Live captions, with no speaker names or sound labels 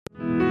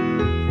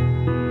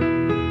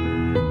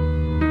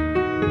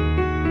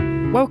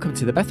Welcome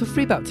to the Bethel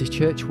Free Baptist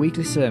Church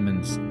weekly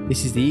sermons.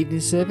 This is the evening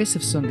service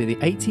of Sunday the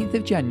 18th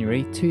of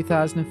January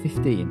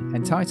 2015,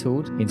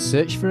 entitled In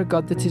Search for a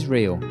God That Is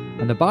Real,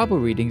 and the Bible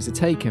readings are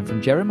taken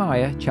from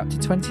Jeremiah chapter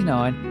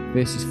 29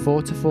 verses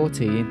 4 to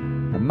 14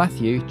 and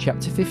Matthew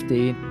chapter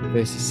 15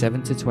 verses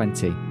 7 to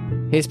 20.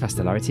 Here's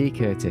Pastor Larry T.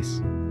 Curtis.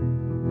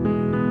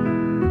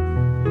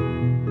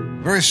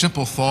 Very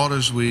simple thought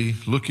as we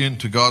look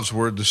into God's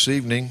Word this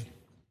evening.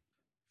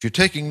 If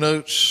you're taking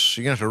notes,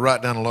 you're going to have to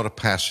write down a lot of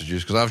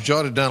passages, because I've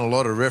jotted down a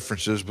lot of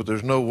references, but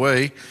there's no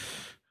way,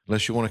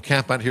 unless you want to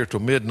camp out here till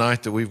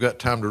midnight, that we've got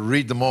time to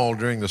read them all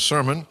during the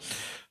sermon.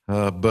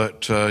 I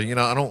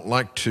don't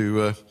like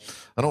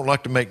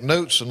to make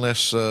notes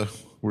unless we're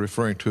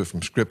referring to it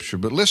from Scripture.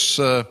 But let's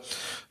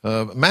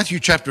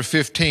Matthew chapter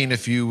 15,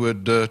 if you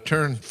would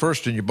turn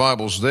first in your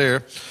Bibles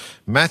there,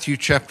 Matthew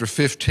chapter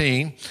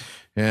 15,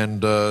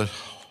 and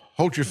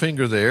hold your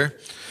finger there.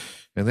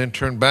 And then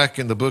turn back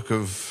in the book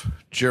of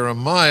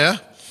Jeremiah,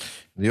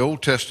 the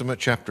Old Testament,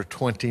 chapter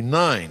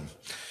 29.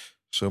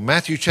 So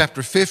Matthew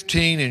chapter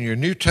 15 in your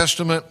New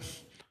Testament,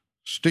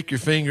 stick your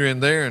finger in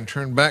there and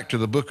turn back to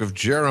the book of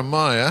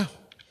Jeremiah,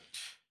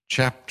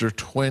 chapter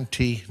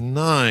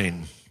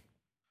 29.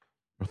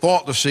 Our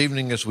thought this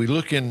evening as we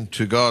look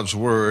into God's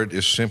Word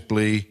is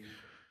simply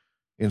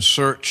in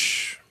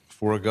search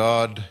for a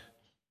God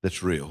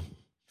that's real.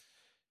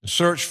 In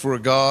search for a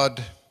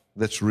God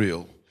that's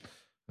real.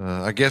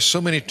 I guess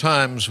so many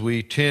times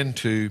we tend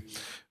to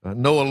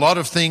know a lot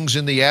of things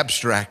in the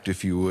abstract,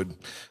 if you would.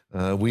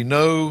 We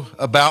know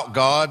about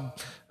God.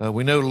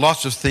 We know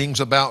lots of things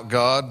about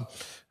God.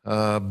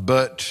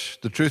 But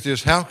the truth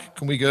is, how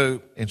can we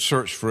go and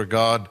search for a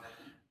God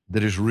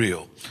that is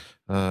real?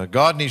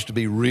 God needs to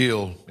be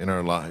real in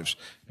our lives.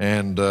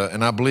 And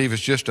I believe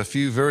it's just a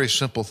few very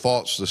simple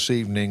thoughts this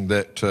evening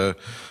that to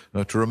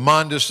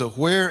remind us that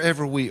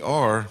wherever we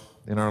are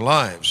in our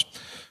lives,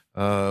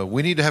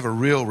 we need to have a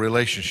real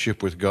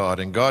relationship with God,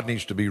 and God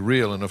needs to be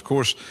real. And of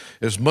course,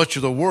 as much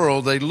of the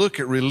world, they look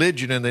at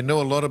religion and they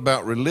know a lot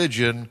about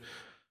religion,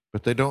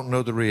 but they don't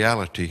know the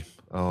reality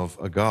of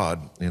a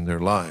God in their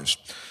lives.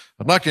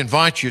 I'd like to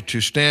invite you to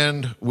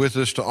stand with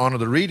us to honor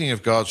the reading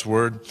of God's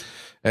Word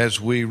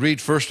as we read,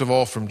 first of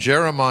all, from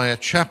Jeremiah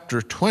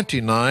chapter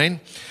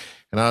 29.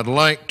 And I'd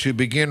like to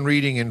begin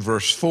reading in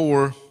verse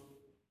 4,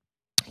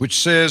 which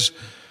says,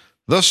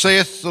 "Thus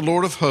saith the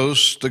Lord of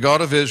hosts, the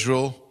God of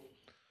Israel,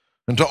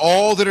 and to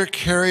all that are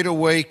carried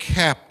away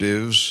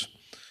captives,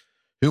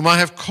 whom I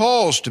have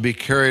caused to be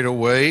carried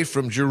away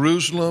from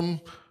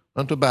Jerusalem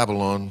unto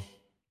Babylon.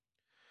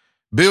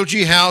 Build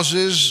ye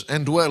houses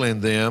and dwell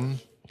in them,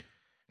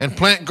 and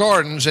plant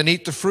gardens and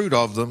eat the fruit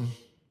of them.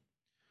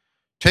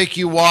 Take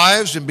ye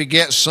wives and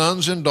beget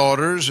sons and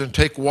daughters, and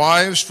take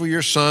wives for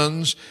your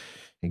sons,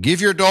 and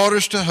give your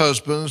daughters to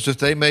husbands, that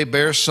they may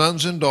bear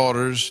sons and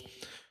daughters,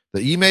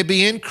 that ye may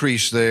be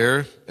increased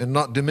there and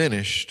not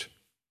diminished.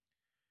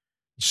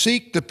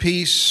 Seek the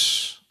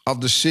peace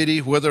of the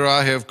city whither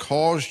I have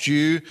caused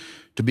you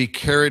to be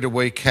carried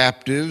away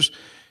captives,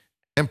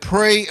 and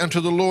pray unto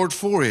the Lord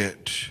for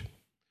it.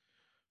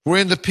 For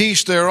in the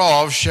peace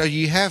thereof shall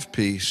ye have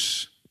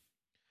peace.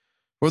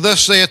 For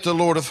thus saith the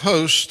Lord of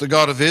hosts, the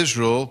God of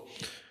Israel,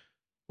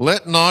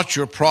 let not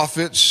your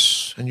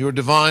prophets and your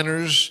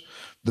diviners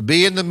that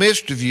be in the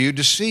midst of you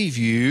deceive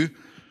you,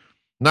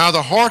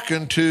 neither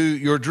hearken to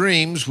your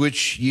dreams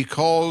which ye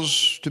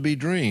cause to be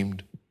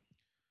dreamed.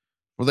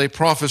 For they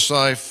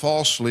prophesy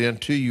falsely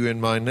unto you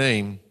in my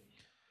name.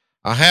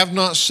 I have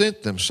not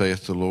sent them,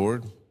 saith the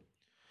Lord.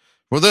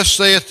 For thus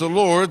saith the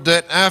Lord,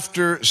 that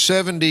after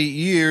 70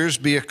 years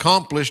be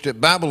accomplished at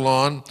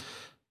Babylon,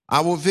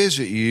 I will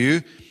visit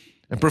you,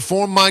 and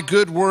perform my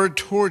good word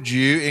toward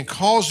you, in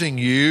causing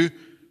you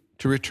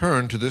to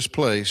return to this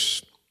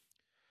place.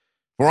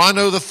 For I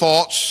know the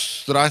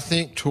thoughts that I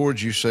think toward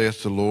you,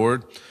 saith the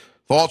Lord,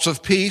 thoughts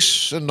of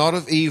peace and not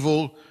of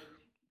evil,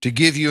 to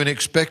give you an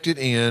expected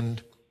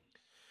end.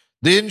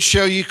 Then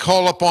shall ye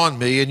call upon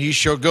me, and ye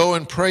shall go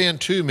and pray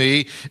unto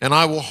me, and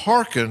I will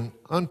hearken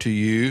unto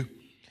you.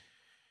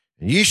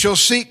 And ye shall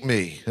seek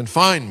me and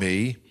find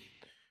me,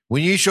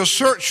 when ye shall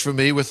search for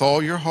me with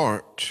all your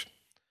heart.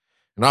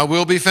 And I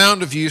will be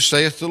found of you,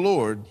 saith the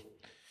Lord.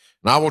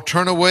 And I will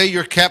turn away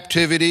your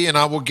captivity, and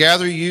I will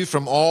gather you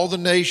from all the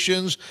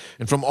nations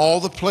and from all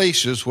the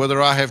places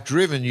whither I have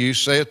driven you,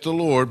 saith the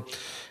Lord.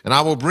 And I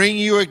will bring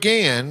you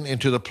again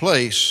into the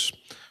place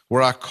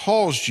where I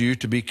caused you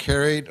to be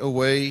carried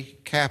away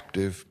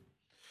captive."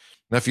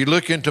 Now, if you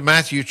look into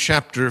Matthew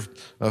chapter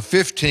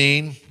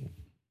 15,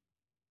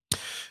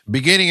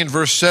 beginning in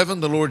verse 7,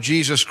 the Lord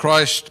Jesus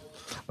Christ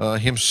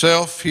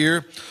himself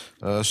here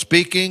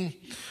speaking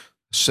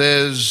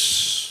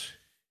says,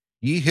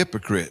 "Ye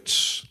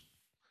hypocrites,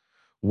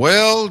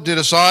 well did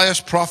Isaiah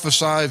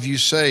prophesy of you,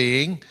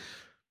 saying,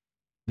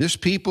 This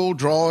people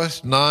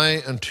draweth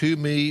nigh unto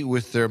me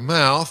with their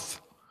mouth,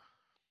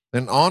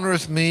 and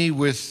honoreth me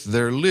with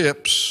their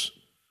lips,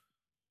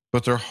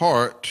 but their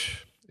heart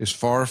is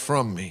far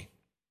from me.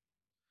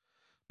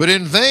 But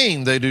in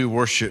vain they do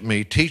worship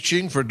me,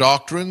 teaching for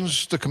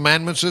doctrines the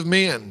commandments of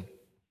men.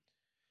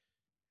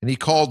 And he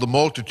called the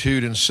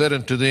multitude and said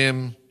unto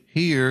them,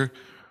 Hear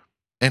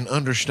and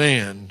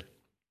understand.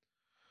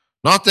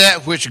 Not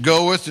that which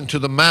goeth into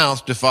the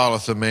mouth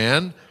defileth a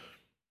man,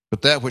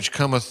 but that which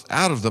cometh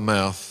out of the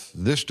mouth,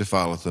 this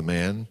defileth a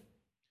man.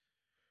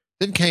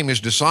 Then came his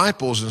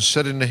disciples and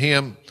said unto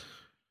him,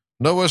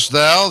 Knowest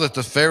thou that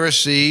the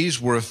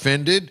Pharisees were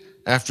offended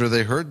after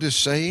they heard this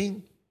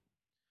saying?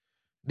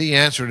 And he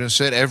answered and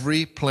said,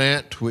 Every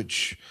plant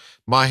which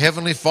my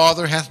heavenly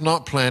Father hath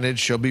not planted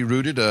shall be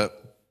rooted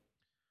up.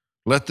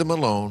 Let them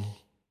alone.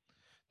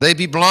 They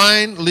be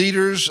blind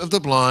leaders of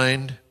the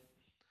blind.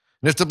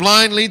 And if the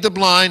blind lead the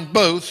blind,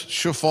 both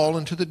shall fall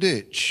into the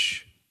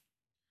ditch.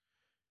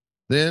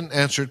 Then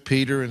answered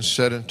Peter and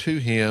said unto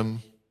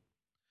him,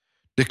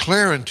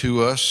 Declare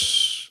unto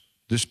us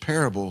this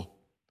parable.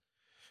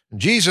 And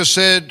Jesus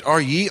said,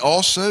 Are ye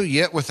also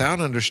yet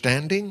without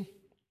understanding?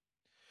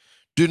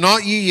 Do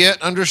not ye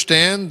yet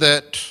understand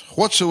that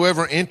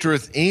whatsoever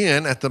entereth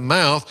in at the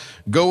mouth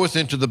goeth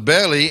into the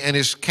belly and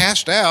is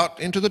cast out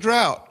into the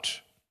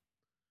drought?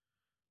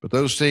 But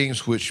those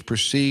things which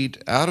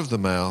proceed out of the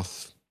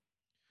mouth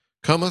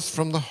cometh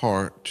from the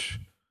heart,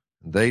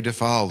 and they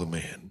defile the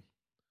man.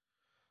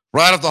 For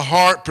out of the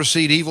heart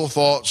proceed evil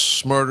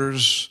thoughts,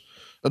 murders,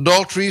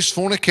 adulteries,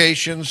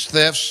 fornications,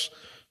 thefts,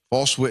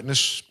 false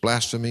witness,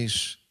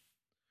 blasphemies.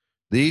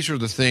 These are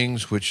the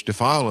things which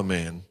defile a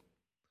man.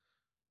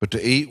 But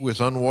to eat with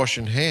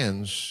unwashen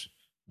hands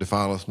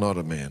defileth not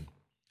a man.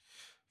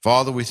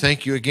 Father, we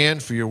thank you again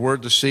for your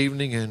word this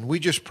evening, and we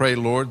just pray,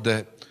 Lord,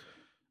 that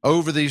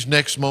over these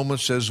next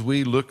moments as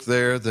we look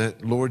there,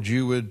 that, Lord,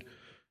 you would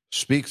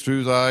speak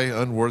through thy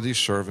unworthy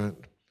servant,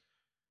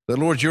 that,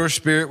 Lord, your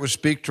Spirit would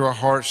speak to our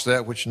hearts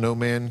that which no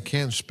man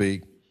can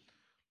speak.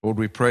 Lord,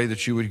 we pray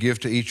that you would give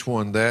to each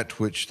one that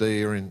which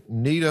they are in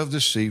need of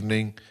this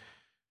evening,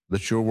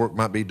 that your work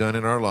might be done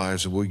in our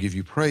lives, and we'll give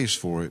you praise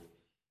for it.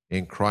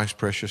 In Christ's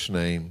precious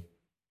name,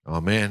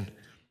 amen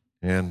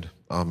and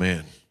amen.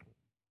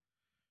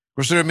 Of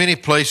course, there are many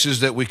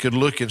places that we could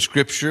look in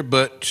Scripture,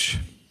 but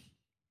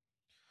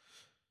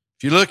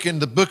if you look in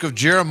the book of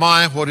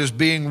Jeremiah, what is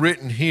being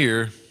written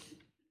here,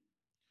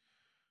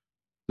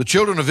 the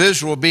children of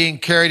Israel being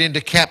carried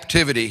into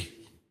captivity.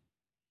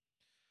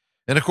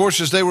 And of course,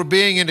 as they were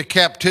being into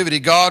captivity,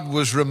 God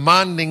was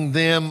reminding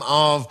them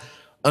of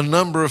a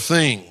number of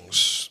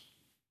things.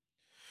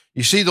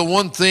 You see, the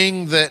one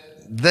thing that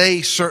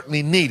they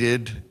certainly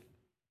needed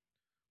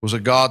was a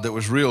God that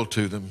was real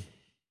to them.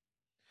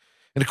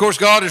 And of course,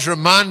 God is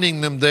reminding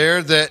them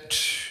there that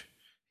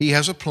he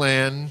has a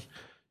plan.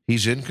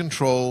 He's in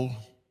control.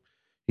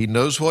 He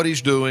knows what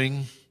he's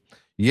doing.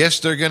 Yes,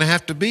 they're going to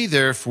have to be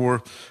there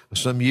for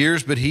some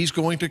years, but he's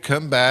going to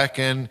come back,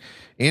 and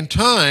in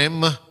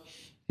time,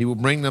 he will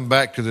bring them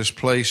back to this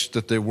place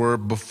that they were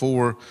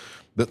before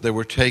that they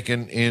were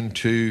taken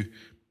into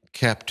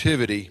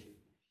captivity.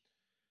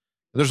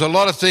 There's a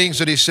lot of things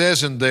that he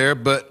says in there,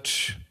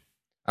 but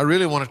I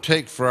really want to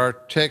take for our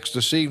text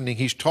this evening,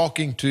 he's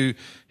talking to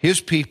his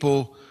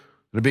people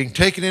that are being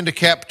taken into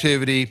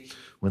captivity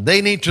when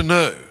they need to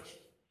know,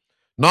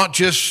 not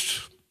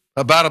just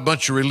about a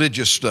bunch of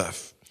religious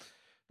stuff.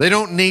 They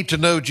don't need to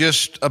know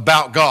just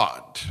about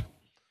God,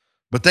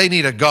 but they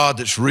need a God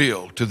that's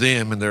real to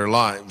them in their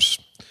lives.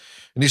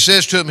 And he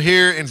says to them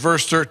here in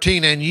verse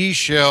 13, And ye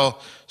shall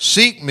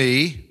seek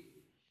me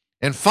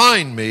and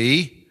find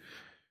me,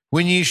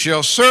 when ye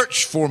shall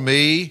search for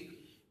me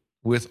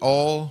with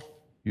all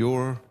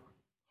your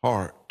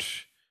heart.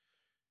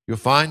 You'll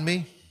find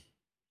me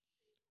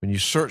when you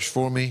search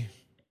for me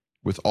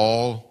with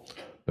all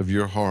of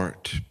your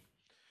heart.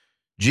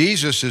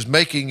 Jesus is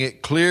making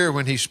it clear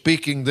when he's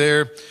speaking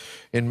there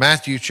in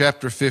Matthew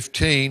chapter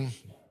 15.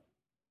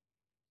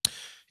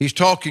 He's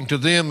talking to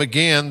them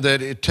again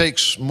that it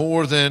takes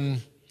more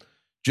than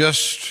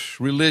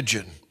just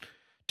religion.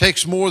 It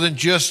takes more than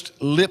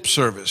just lip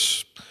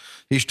service.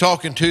 He's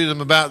talking to them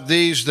about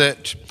these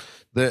that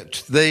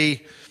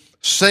they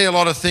say a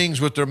lot of things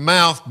with their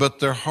mouth, but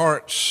their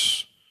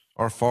hearts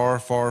are far,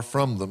 far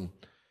from them.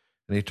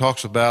 And he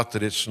talks about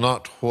that it's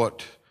not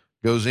what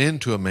goes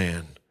into a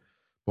man,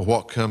 but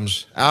what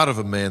comes out of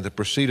a man that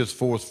proceedeth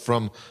forth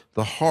from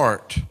the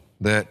heart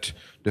that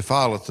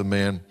defileth the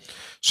man.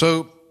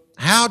 So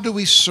how do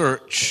we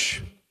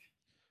search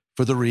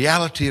for the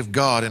reality of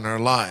God in our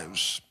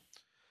lives?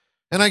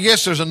 And I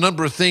guess there's a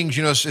number of things,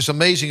 it's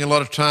amazing a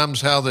lot of times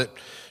how that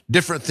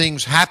different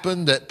things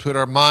happen that put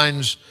our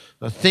minds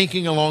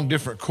thinking along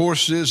different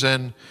courses.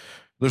 And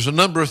there's a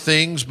number of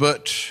things,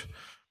 but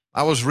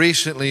I was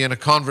recently in a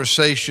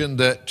conversation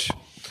that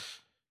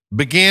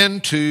began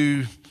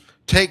to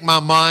take my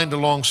mind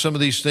along some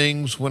of these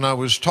things when I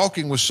was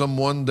talking with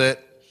someone that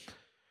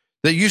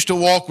used to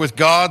walk with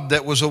God,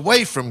 that was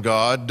away from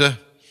God.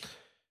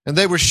 And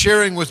they were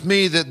sharing with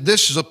me that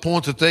this is a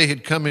point that they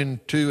had come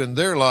into in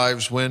their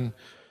lives when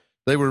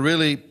they were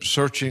really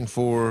searching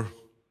for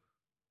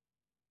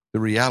the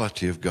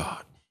reality of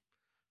God,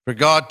 for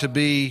God to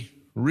be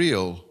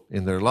real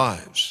in their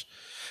lives.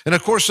 And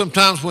of course,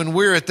 sometimes when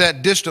we're at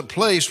that distant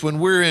place, when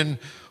we're in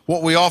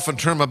what we often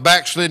term a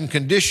backslidden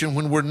condition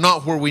when we're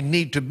not where we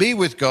need to be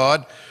with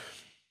God.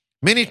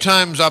 Many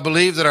times I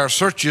believe that our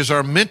searches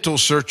are mental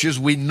searches.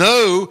 We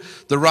know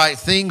the right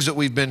things that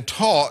we've been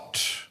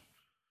taught,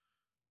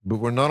 but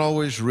we're not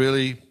always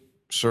really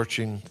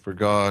searching for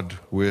God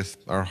with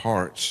our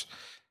hearts.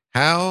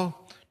 How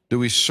do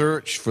we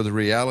search for the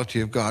reality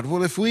of God?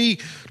 Well, if we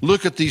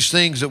look at these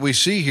things that we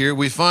see here,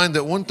 we find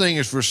that one thing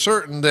is for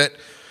certain, that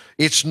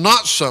it's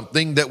not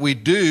something that we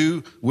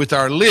do with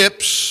our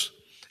lips.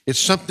 It's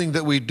something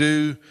that we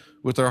do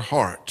with our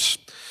hearts.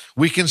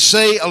 We can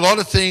say a lot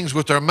of things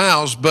with our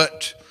mouths,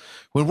 but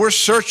when we're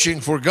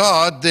searching for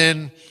God,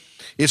 then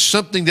it's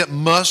something that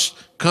must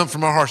come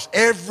from our hearts.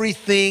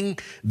 Everything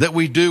that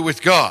we do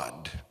with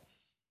God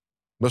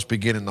must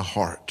begin in the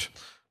heart.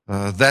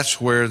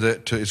 That's where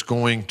that it's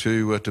going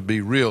to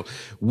be real.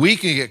 We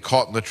can get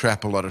caught in the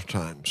trap a lot of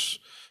times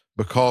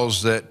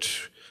because that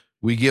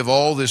we give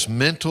all this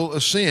mental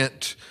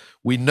assent.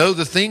 We know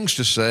the things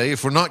to say.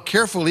 If we're not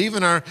careful,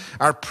 even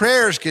our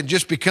prayers can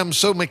just become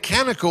so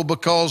mechanical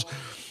because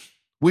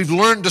we've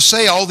learned to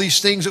say all these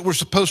things that we're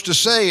supposed to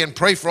say and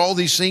pray for all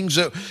these things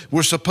that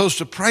we're supposed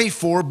to pray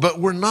for, but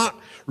we're not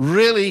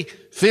really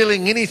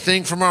feeling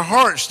anything from our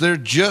hearts. They're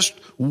just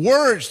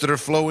words that are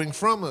flowing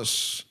from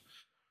us.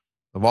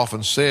 I've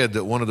often said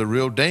that one of the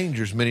real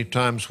dangers many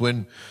times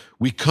when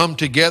we come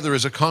together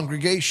as a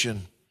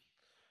congregation,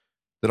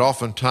 that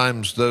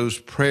oftentimes those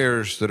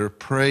prayers that are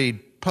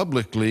prayed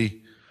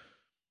publicly,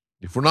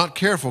 if we're not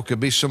careful, could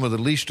be some of the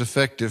least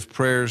effective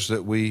prayers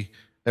that we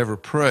ever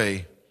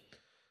pray,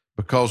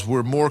 because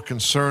we're more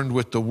concerned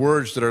with the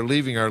words that are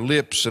leaving our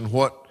lips and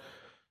what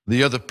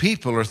the other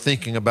people are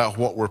thinking about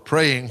what we're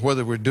praying,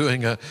 whether we're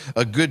doing a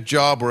good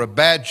job or a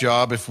bad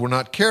job. If we're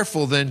not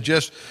careful, then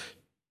just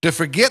to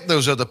forget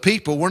those other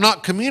people. We're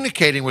not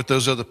communicating with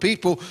those other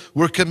people.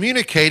 We're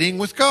communicating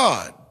with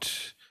God.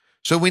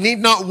 So we need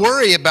not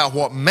worry about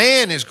what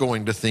man is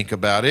going to think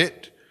about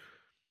it.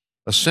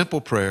 A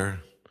simple prayer,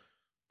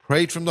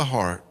 prayed from the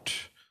heart,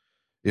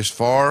 is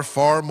far,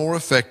 far more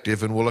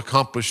effective and will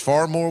accomplish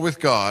far more with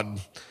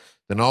God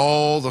than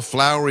all the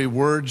flowery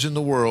words in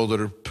the world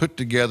that are put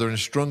together and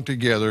strung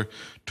together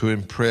to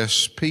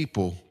impress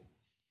people.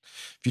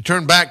 If you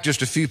turn back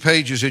just a few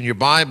pages in your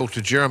Bible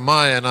to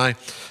Jeremiah, and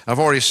I've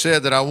already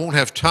said that I won't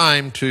have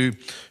time to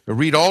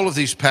read all of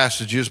these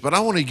passages, but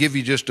I want to give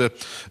you just a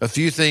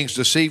few things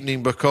this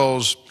evening,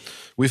 because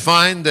we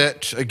find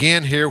that,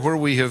 again, here where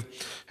we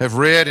have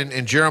read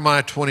in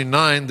Jeremiah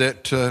 29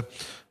 that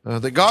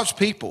God's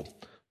people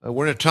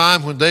were in a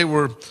time when they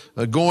were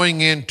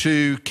going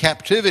into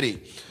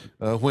captivity,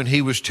 when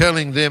he was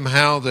telling them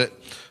how that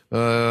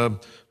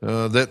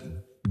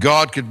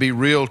God could be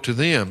real to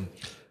them.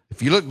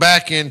 If you look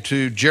back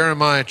into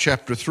Jeremiah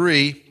chapter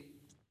 3,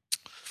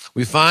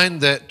 we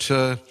find that,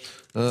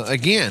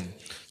 again,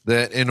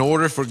 that in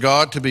order for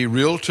God to be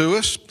real to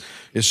us,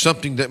 is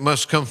something that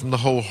must come from the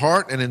whole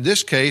heart. And in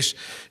this case,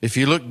 if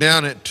you look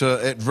down at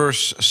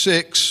verse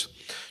 6,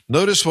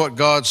 notice what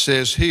God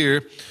says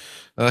here.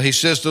 He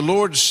says, "The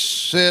Lord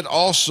said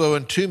also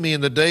unto me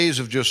in the days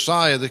of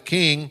Josiah the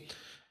king,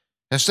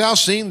 Hast thou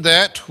seen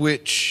that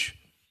which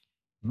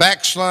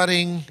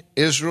backsliding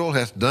Israel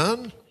hath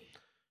done?"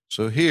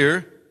 So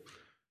here,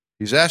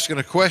 he's asking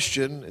a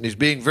question, and he's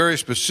being very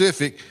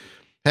specific.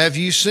 Have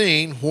you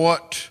seen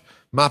what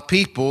my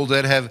people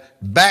that have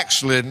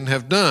backslidden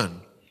have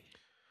done?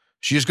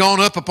 She has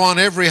gone up upon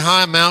every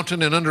high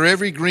mountain and under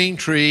every green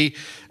tree,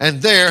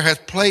 and there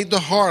hath played the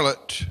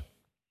harlot.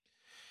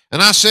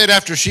 And I said,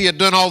 after she had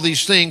done all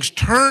these things,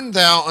 Turn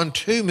thou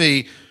unto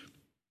me.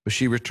 But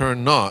she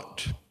returned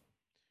not,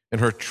 and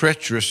her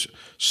treacherous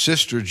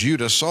sister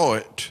Judah saw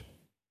it.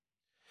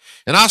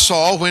 And I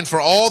saw, when for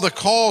all the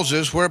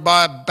causes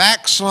whereby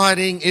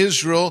backsliding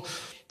Israel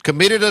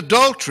committed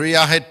adultery,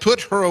 I had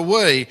put her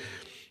away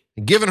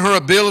and given her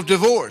a bill of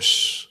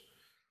divorce.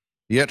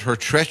 Yet her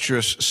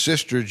treacherous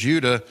sister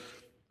Judah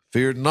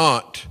feared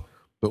not,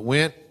 but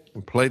went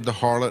and played the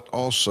harlot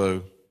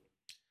also.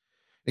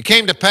 It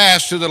came to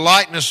pass through the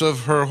lightness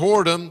of her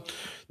whoredom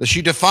that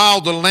she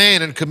defiled the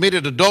land and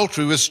committed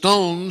adultery with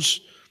stones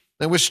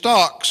and with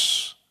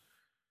stocks.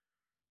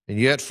 And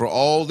yet for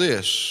all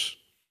this,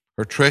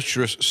 her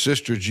treacherous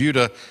sister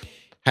Judah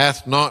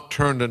hath not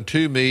turned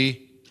unto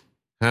me,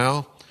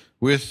 how?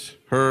 With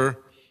her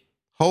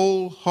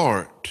whole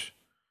heart,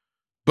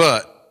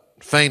 but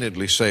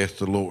feignedly, saith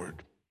the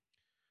Lord.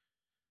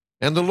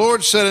 And the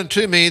Lord said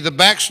unto me, The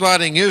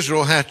backsliding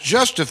Israel hath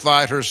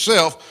justified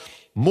herself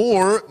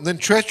more than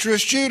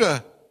treacherous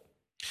Judah.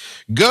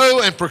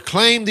 Go and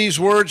proclaim these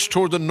words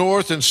toward the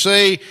north, and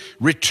say,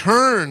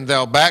 Return,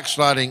 thou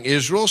backsliding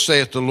Israel,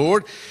 saith the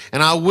Lord,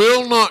 and I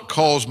will not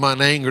cause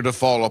mine anger to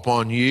fall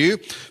upon you.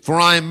 For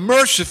I am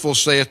merciful,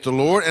 saith the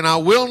Lord, and I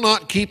will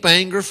not keep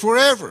anger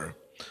forever.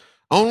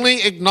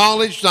 Only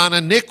acknowledge thine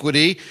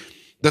iniquity,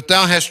 that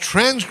thou hast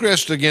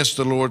transgressed against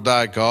the Lord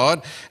thy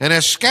God, and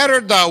hast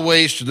scattered thy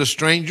ways to the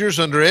strangers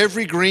under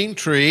every green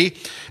tree,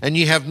 and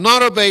ye have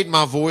not obeyed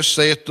my voice,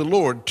 saith the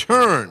Lord.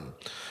 Turn,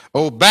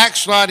 O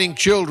backsliding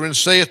children,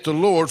 saith the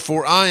Lord,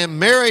 for I am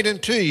married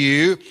unto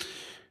you,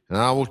 and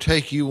I will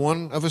take you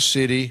one of a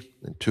city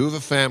and two of a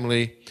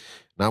family,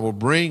 and I will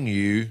bring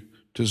you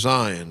to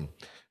Zion.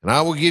 And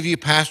I will give you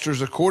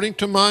pastors according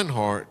to mine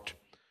heart,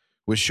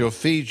 which shall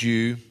feed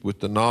you with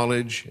the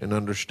knowledge and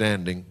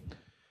understanding.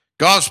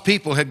 God's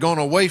people had gone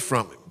away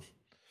from him.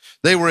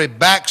 They were a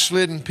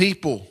backslidden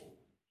people.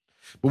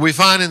 But we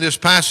find in this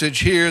passage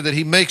here that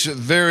he makes it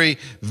very,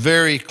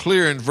 very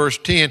clear in verse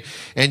 10,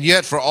 and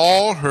yet for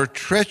all her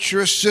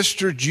treacherous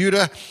sister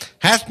Judah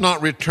hath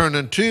not returned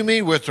unto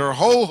me with her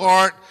whole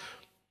heart,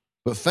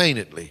 but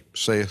feignedly,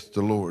 saith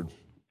the Lord.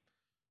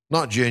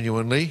 Not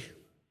genuinely,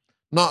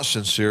 not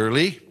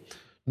sincerely,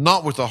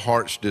 not with a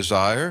heart's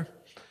desire.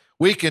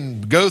 We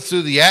can go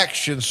through the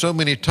action so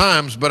many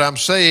times, but I'm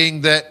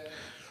saying that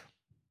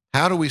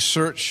how do we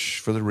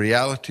search for the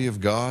reality of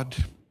God?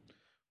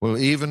 Well,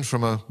 even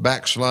from a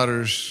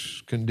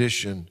backslider's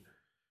condition,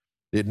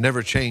 it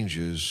never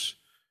changes.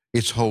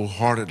 It's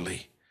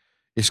wholeheartedly.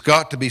 It's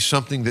got to be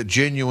something that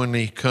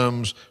genuinely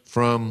comes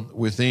from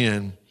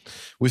within.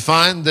 We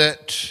find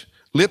that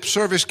lip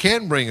service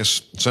can bring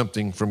us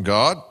something from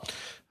God,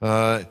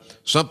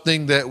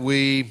 something that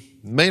we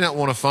may not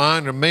want to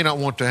find or may not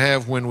want to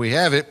have when we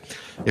have it.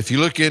 If you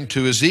look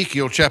into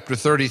Ezekiel chapter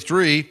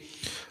 33,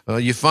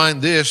 you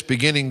find this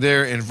beginning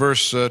there in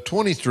verse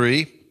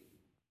 23.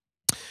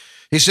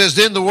 He says,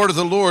 Then the word of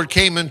the Lord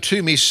came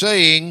unto me,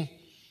 saying,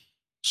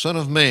 Son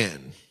of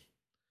man,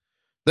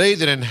 they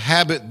that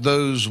inhabit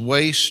those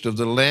wastes of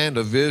the land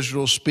of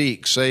Israel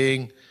speak,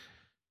 saying,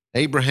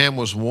 Abraham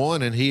was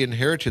one, and he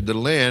inherited the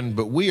land,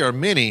 but we are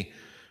many.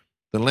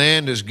 The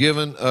land is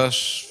given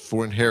us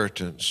for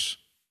inheritance.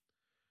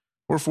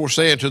 Wherefore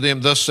say unto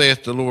them, Thus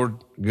saith the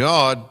Lord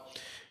God,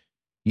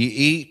 Ye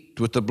eat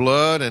with the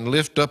blood, and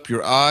lift up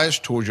your eyes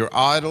toward your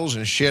idols,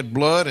 and shed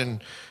blood,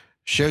 and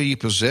shall ye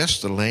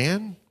possess the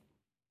land?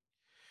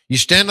 You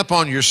stand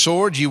upon your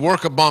swords, ye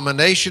work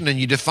abomination, and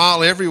ye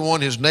defile every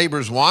one his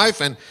neighbor's wife,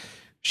 and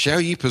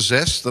shall ye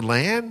possess the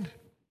land?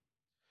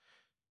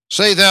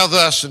 Say thou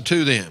thus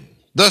unto them,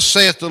 Thus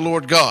saith the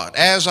Lord God,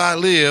 As I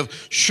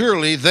live,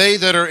 surely they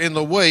that are in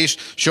the waste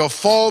shall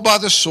fall by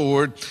the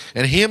sword,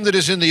 and him that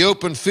is in the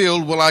open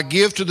field will I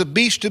give to the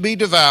beast to be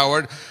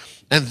devoured,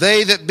 and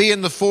they that be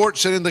in the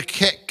forts and in the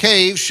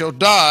caves shall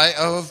die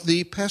of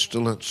the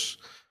pestilence.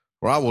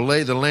 For I will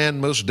lay the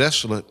land most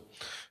desolate.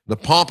 The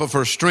pomp of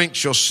her strength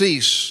shall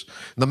cease.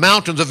 The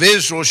mountains of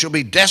Israel shall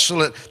be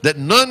desolate, that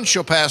none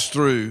shall pass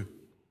through.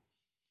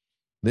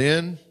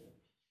 Then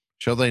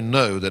shall they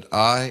know that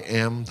I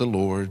am the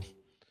Lord.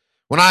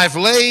 When I have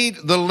laid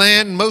the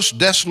land most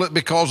desolate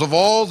because of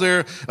all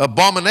their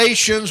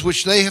abominations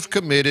which they have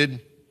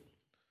committed,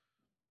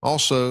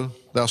 also,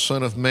 thou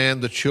son of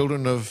man, the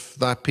children of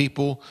thy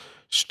people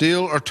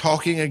still are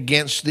talking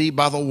against thee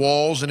by the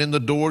walls and in the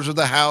doors of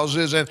the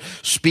houses, and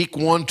speak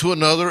one to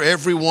another,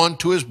 every one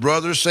to his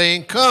brother,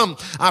 saying, Come,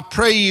 I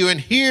pray you, and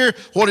hear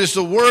what is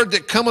the word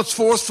that cometh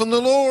forth from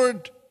the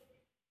Lord.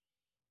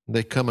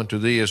 They come unto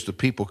thee as the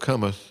people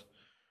cometh.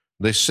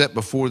 They set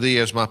before thee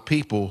as my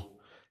people.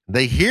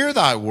 They hear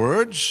thy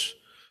words,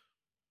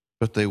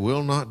 but they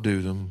will not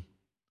do them.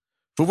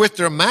 For with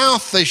their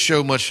mouth they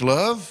show much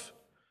love,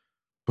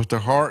 but their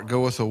heart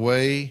goeth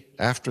away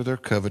after their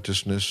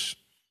covetousness.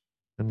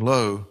 And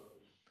lo,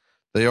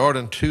 they are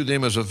unto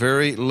them as a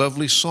very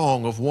lovely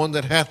song of one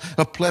that hath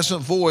a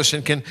pleasant voice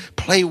and can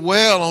play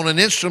well on an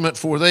instrument,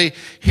 for they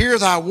hear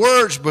thy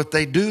words, but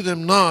they do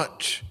them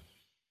not.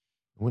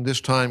 When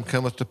this time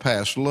cometh to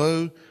pass,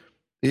 lo,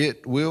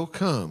 it will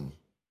come.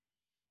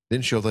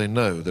 Then shall they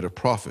know that a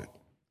prophet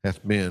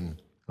hath been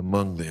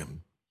among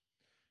them.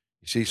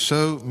 You see,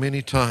 so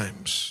many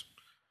times,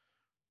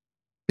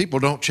 people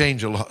don't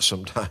change a lot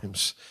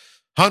sometimes.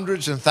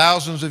 Hundreds and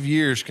thousands of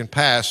years can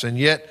pass, and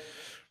yet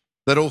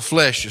that old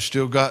flesh has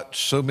still got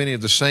so many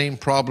of the same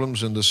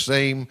problems and the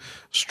same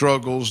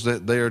struggles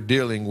that they are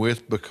dealing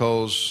with,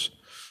 because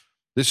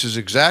this is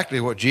exactly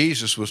what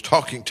Jesus was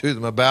talking to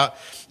them about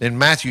in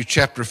Matthew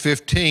chapter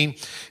 15.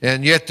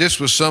 And yet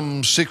this was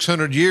some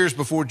 600 years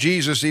before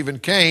Jesus even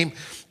came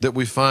that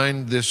we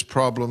find this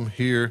problem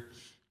here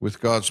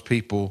with God's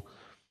people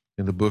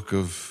in the book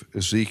of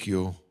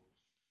Ezekiel.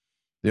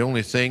 The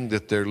only thing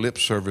that their lip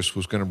service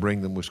was going to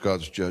bring them was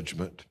God's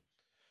judgment.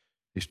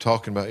 He's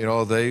talking about,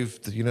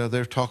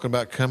 they're talking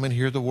about come and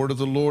hear the word of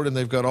the Lord, and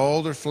they've got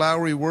all their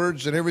flowery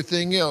words and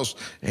everything else.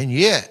 And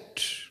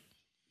yet,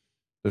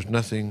 there's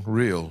nothing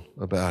real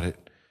about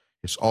it.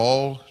 It's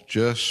all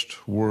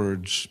just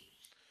words.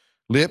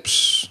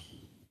 Lips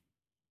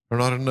are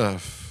not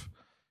enough.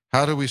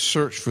 How do we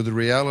search for the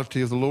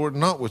reality of the Lord?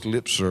 Not with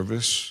lip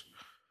service,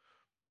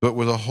 but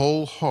with a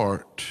whole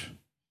heart.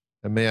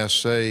 And may I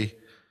say,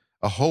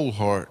 a whole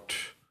heart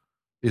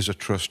is a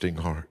trusting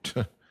heart.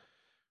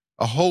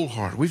 A whole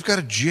heart. We've got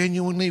to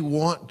genuinely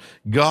want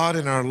God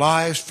in our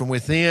lives from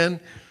within.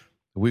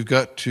 We've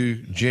got to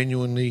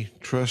genuinely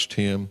trust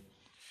Him.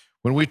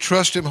 When we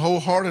trust Him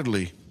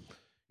wholeheartedly,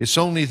 it's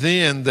only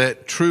then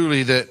that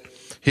truly that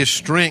His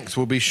strength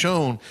will be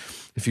shown.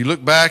 If you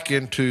look back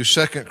into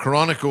 2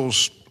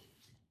 Chronicles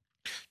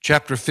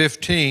chapter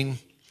 15,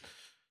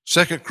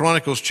 2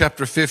 Chronicles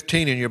chapter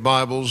 15 in your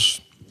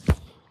Bibles.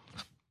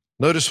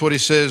 Notice what he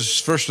says,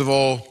 first of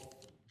all,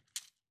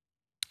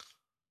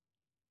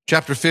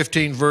 chapter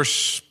 15,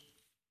 verse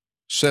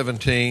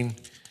 17.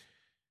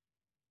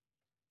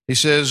 He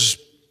says,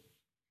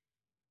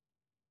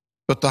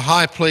 "But the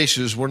high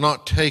places were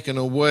not taken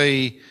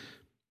away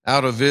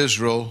out of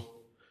Israel.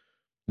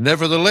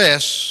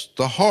 Nevertheless,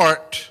 the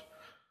heart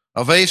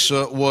of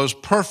Asa was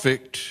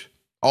perfect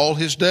all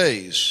his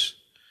days.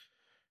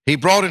 He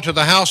brought into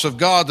the house of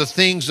God the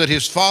things that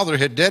his father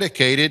had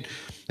dedicated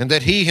and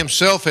that he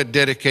himself had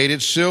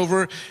dedicated,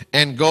 silver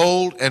and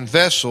gold and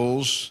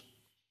vessels.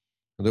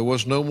 And there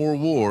was no more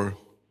war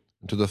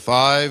until the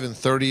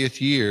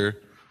 35th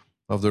year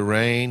of the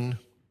reign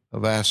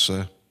of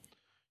Asa."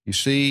 You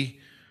see,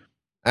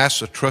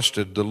 Asa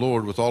trusted the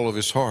Lord with all of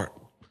his heart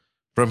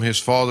from his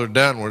father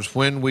downwards.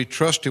 When we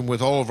trust him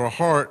with all of our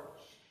heart,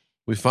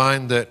 we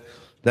find that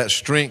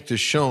strength is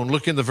shown.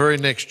 Look in the very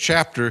next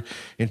chapter,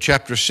 in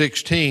chapter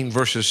 16,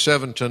 verses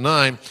 7 to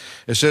 9.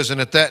 It says,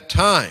 "And at that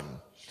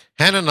time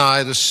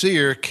Hanani the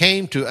seer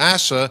came to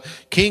Asa,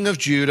 king of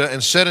Judah,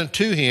 and said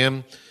unto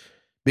him,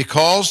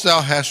 Because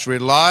thou hast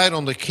relied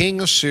on the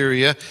king of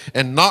Syria,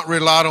 and not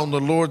relied on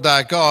the Lord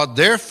thy God,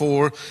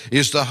 therefore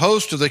is the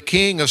host of the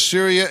king of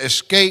Syria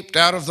escaped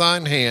out of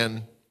thine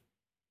hand.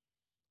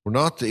 Were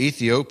not the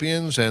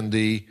Ethiopians and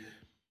the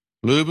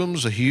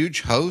Lubims a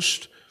huge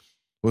host,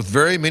 with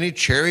very many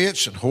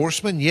chariots and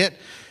horsemen? Yet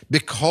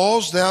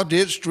because thou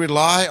didst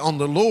rely on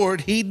the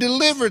Lord, he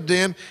delivered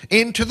them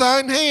into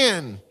thine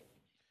hand.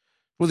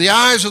 For the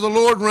eyes of the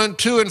Lord run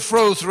to and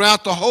fro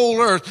throughout the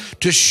whole earth,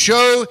 to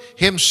show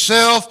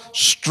himself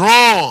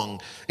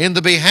strong in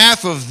the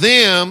behalf of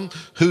them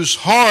whose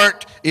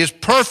heart is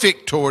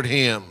perfect toward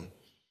him.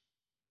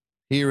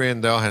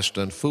 Herein thou hast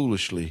done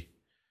foolishly.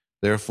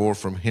 Therefore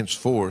from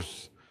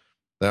henceforth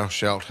thou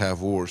shalt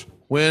have wars."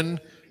 When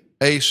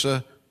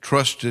Asa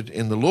trusted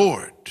in the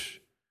Lord,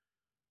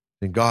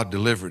 then God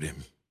delivered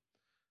him.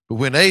 But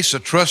when Asa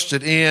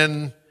trusted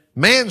in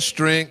man's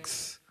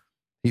strength,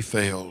 he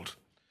failed.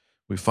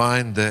 We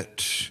find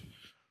that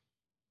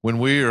when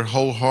we are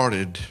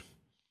wholehearted,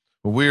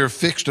 when we are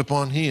fixed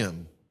upon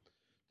him,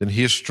 then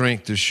his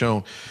strength is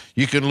shown.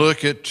 You can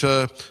look at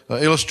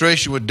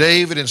illustration with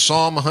David in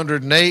Psalm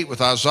 108,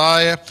 with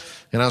Isaiah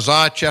in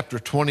Isaiah chapter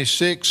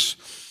 26,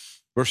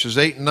 verses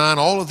 8 and 9.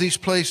 All of these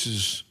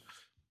places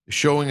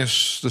showing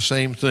us the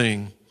same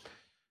thing.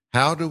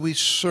 How do we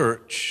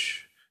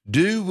search?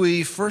 Do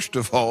we, first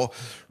of all,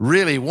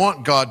 really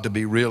want God to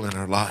be real in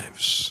our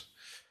lives?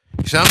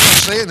 See, I'm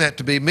not saying that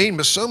to be mean,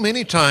 but so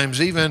many times,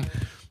 even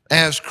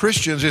as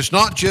Christians, it's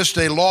not just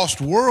a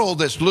lost world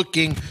that's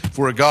looking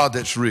for a God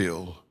that's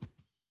real,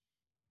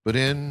 but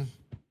in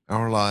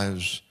our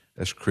lives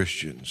as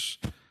Christians,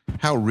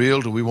 how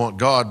real do we want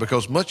God?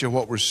 Because much of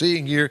what we're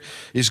seeing here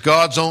is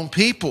God's own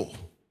people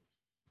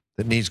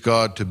that needs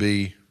God to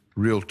be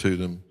real to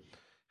them.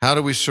 How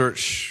do we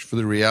search for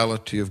the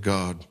reality of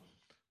God?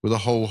 With a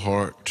whole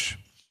heart,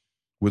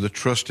 with a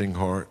trusting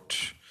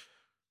heart.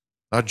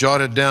 I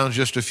jotted down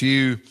just a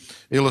few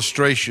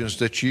illustrations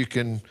that you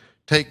can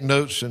take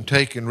notes and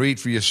take and read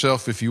for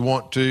yourself if you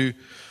want to.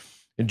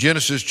 In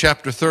Genesis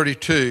chapter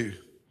 32,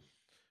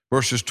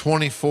 verses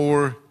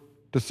 24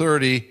 to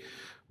 30,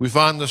 we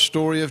find the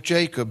story of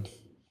Jacob.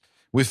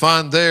 We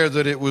find there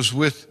that it was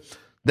with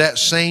that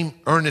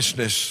same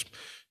earnestness.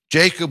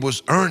 Jacob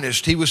was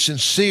earnest. He was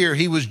sincere.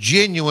 He was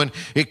genuine.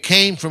 It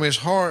came from his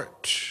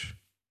heart.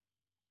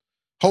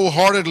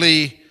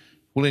 Wholeheartedly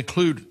will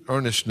include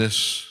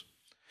earnestness.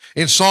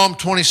 In Psalm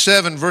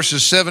 27,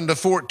 verses 7 to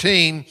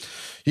 14,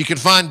 you can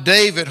find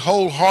David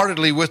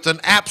wholeheartedly with an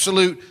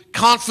absolute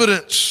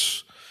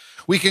confidence.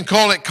 We can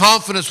call it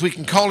confidence. We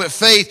can call it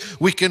faith.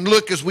 We can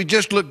look, as we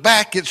just look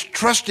back, it's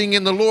trusting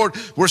in the Lord.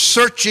 We're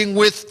searching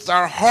with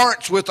our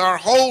hearts, with our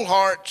whole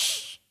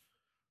hearts.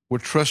 We're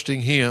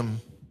trusting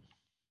him.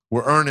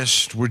 We're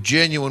earnest, we're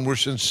genuine, we're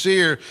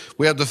sincere.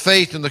 We have the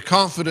faith and the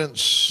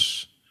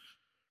confidence.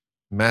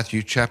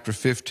 Matthew chapter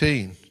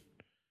 15,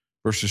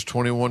 verses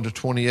 21 to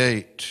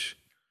 28.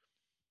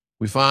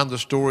 We find the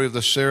story of the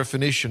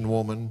Syrophoenician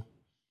woman.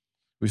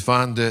 We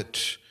find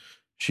that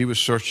she was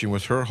searching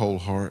with her whole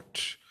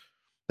heart,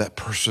 that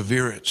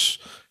perseverance,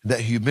 that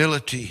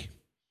humility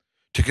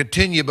to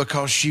continue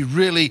because she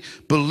really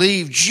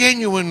believed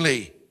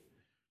genuinely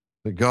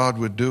that God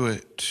would do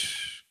it.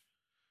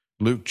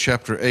 Luke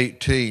chapter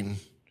 18,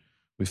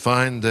 we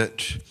find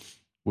that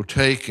we'll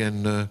take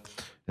and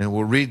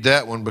we'll read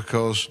that one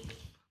because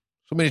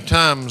so many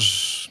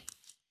times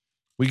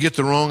we get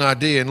the wrong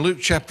idea. In Luke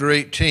chapter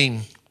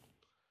 18,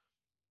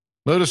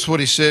 notice what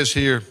he says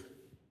here.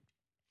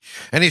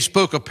 "And he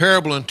spoke a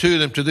parable unto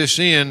them to this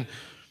end,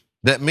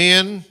 that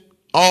men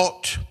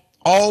ought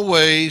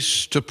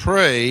always to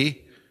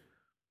pray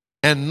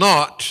and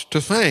not to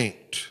faint.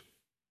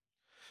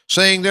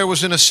 Saying, there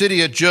was in a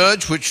city a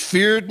judge which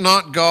feared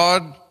not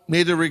God,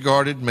 neither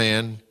regarded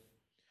man.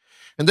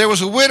 And there was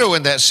a widow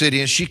in that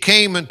city, and she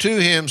came unto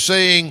him,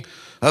 saying,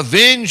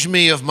 Avenge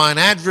me of mine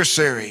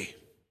adversary.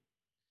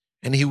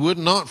 And he would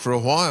not for a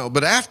while.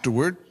 But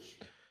afterward,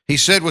 he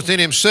said within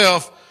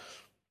himself,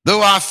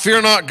 though I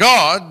fear not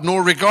God,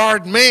 nor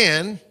regard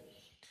man,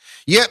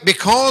 yet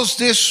because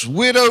this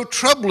widow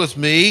troubleth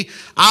me,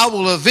 I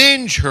will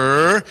avenge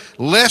her,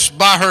 lest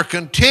by her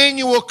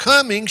continual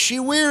coming she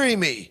weary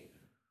me.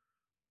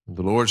 And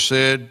the Lord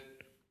said,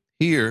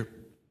 hear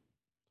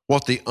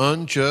what the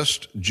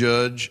unjust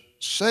judge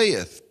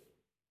saith.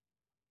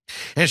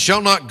 And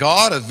shall not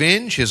God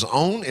avenge his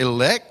own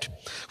elect,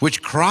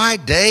 which cry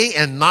day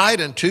and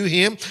night unto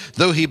him,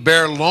 though he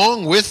bear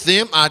long with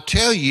them? I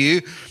tell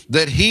you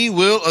that he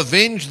will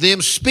avenge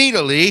them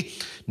speedily.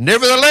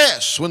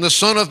 Nevertheless, when the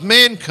Son of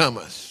Man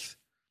cometh,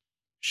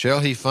 shall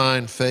he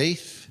find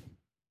faith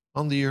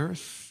on the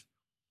earth?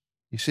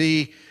 You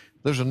see,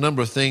 there's a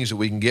number of things that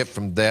we can get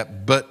from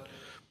that, but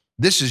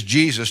this is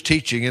Jesus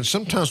teaching, and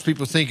sometimes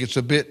people think it's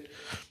a bit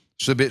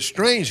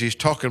strange. He's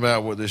talking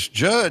about with this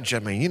judge. I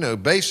mean,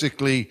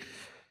 basically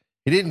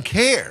he didn't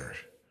care,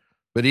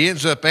 but he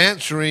ends up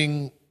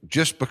answering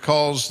just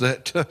because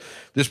that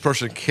this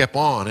person kept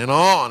on and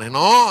on and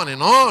on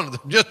and on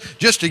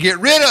just to get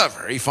rid of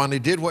her. He finally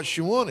did what she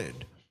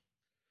wanted.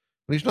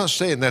 But he's not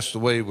saying that's the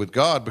way with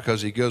God,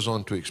 because he goes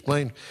on to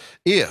explain,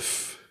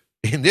 if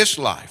in this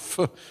life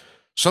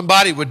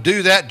somebody would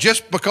do that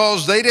just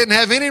because they didn't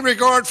have any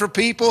regard for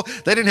people,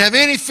 they didn't have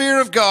any fear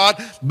of God,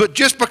 but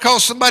just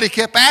because somebody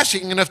kept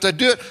asking enough to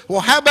do it, well,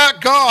 how about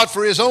God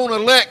for his own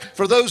elect,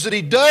 for those that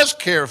he does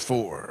care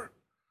for,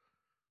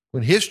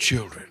 when his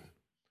children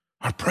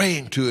are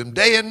praying to him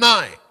day and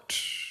night?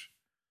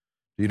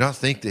 Do you not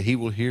think that he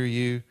will hear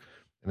you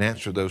and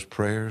answer those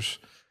prayers?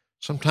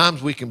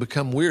 Sometimes we can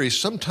become weary.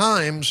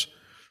 Sometimes,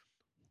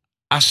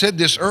 I said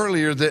this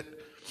earlier, that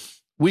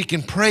we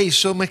can pray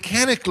so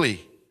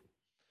mechanically.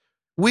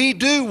 We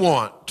do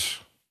want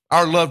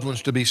our loved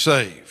ones to be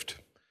saved.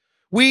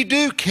 We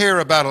do care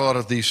about a lot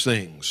of these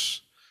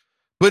things.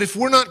 But if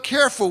we're not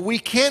careful, we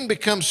can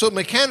become so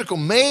mechanical.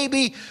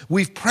 Maybe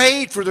we've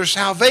prayed for their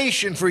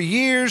salvation for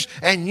years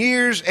and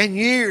years and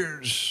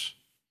years.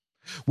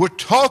 We're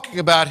talking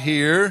about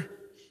here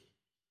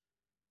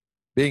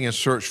being in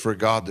search for a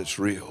God that's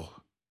real.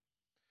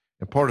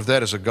 And part of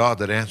that is a God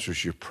that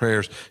answers your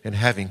prayers, and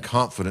having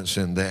confidence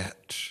in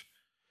that.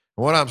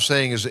 What I'm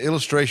saying is the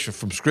illustration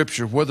from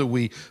Scripture, whether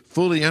we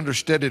fully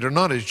understood it or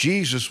not, as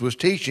Jesus was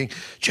teaching,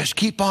 just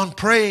keep on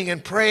praying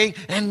and praying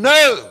and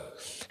know.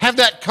 Have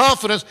that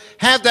confidence,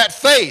 have that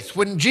faith.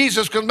 When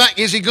Jesus comes back,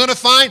 is he going to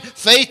find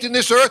faith in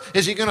this earth?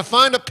 Is he going to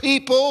find a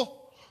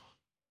people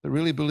that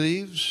really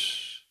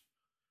believes?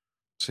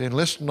 Saying,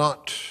 let's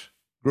not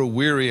grow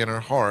weary in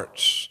our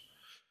hearts.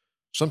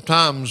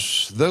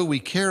 Sometimes, though we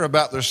care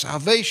about their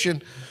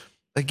salvation,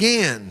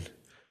 again,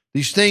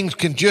 these things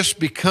can just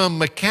become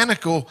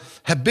mechanical,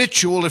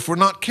 habitual if we're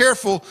not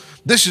careful.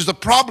 This is the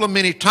problem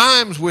many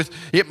times with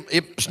it.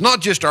 It's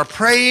not just our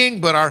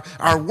praying, but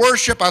our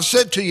worship. I've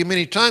said to you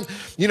many times,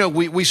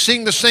 we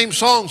sing the same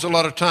songs a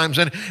lot of times,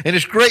 and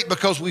it's great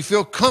because we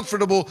feel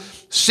comfortable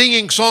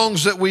singing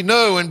songs that we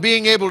know and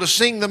being able to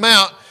sing them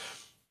out.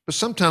 But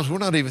sometimes we're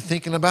not even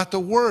thinking about the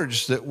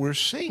words that we're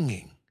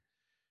singing.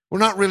 We're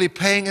not really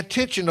paying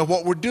attention to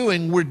what we're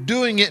doing. We're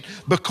doing it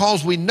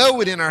because we know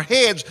it in our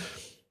heads,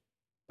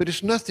 but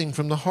it's nothing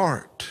from the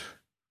heart.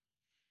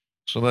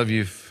 Some of you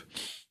have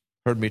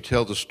heard me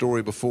tell the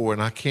story before,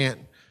 and I can't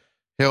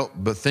help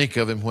but think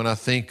of him when I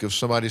think of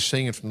somebody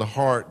singing from the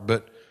heart.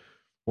 But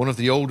one of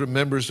the older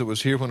members that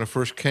was here when I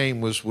first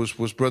came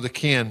was Brother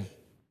Ken.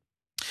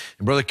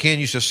 And Brother Ken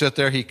used to sit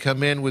there. He'd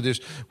come in with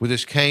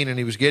his cane, and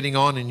he was getting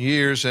on in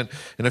years. And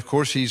of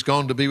course, he's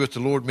gone to be with the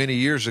Lord many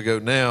years ago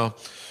now.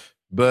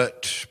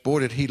 But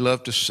boy, did he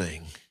love to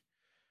sing.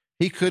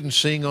 He couldn't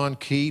sing on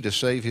key to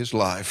save his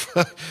life.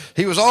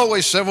 He was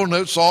always several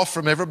notes off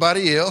from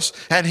everybody else,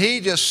 and he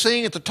just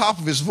sang at the top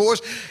of his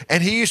voice.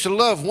 And he used to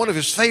love, one of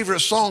his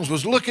favorite songs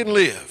was Look and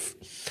Live.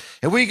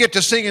 And we get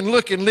to sing and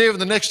Look and Live,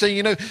 and the next thing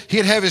you know,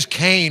 he'd have his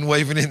cane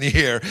waving in the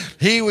air.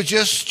 He was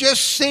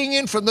just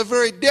singing from the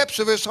very depths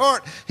of his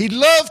heart. He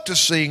loved to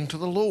sing to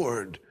the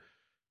Lord.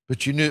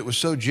 But you knew it was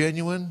so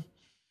genuine.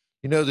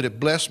 You know that it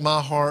blessed my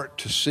heart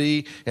to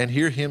see and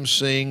hear him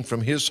sing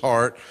from his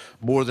heart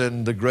more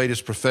than the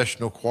greatest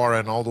professional choir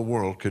in all the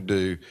world could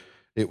do.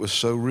 It was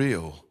so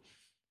real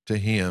to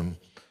him.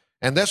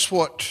 And that's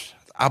what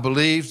I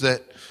believe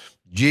that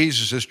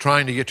Jesus is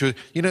trying to get to.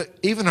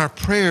 Even our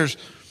prayers,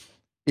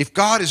 if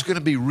God is going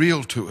to be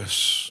real to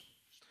us,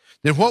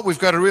 then what we've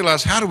got to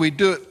realize, how do we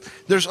do it?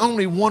 There's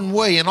only one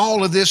way in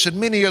all of this and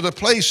many other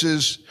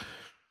places.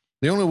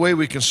 The only way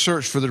we can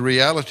search for the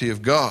reality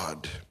of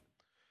God,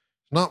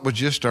 not with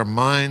just our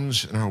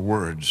minds and our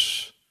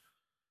words,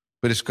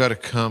 but it's got to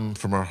come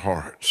from our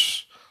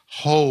hearts,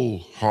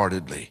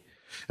 wholeheartedly.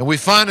 And we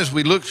find as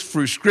we look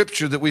through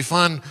Scripture that we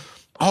find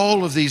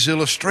all of these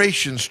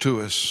illustrations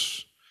to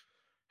us,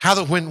 how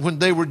that when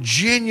they were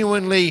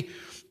genuinely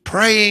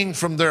praying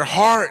from their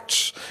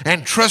hearts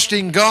and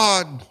trusting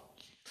God,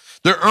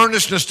 their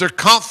earnestness, their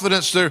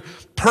confidence, their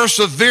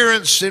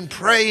perseverance in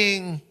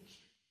praying,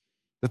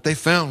 that they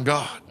found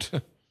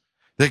God,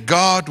 that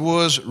God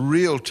was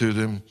real to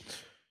them.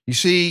 You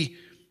see,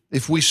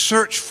 if we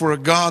search for a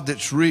God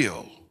that's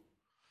real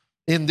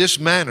in this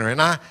manner,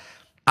 and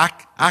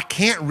I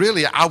can't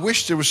really, I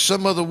wish there was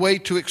some other way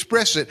to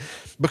express it,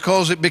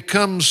 because it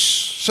becomes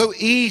so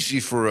easy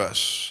for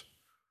us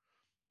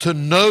to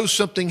know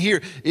something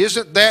here.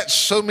 Isn't that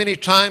so many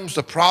times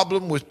the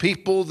problem with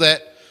people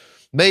that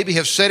maybe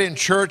have sat in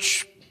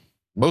church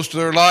most of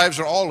their lives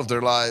or all of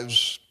their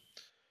lives?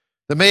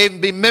 They may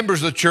even be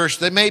members of the church.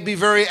 They may be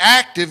very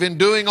active in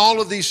doing all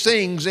of these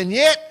things, and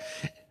yet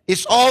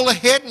it's all a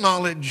head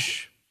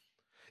knowledge.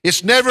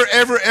 It's never,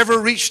 ever, ever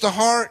reached the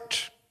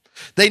heart.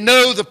 They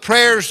know the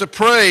prayers to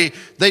pray.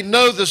 They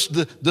know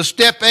the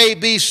step A,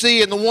 B,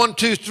 C, and the 1,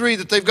 2, 3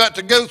 that they've got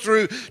to go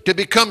through to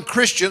become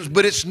Christians,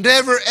 but it's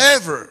never,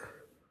 ever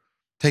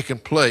taken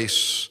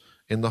place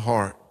in the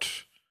heart.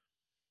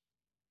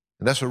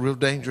 And that's a real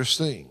dangerous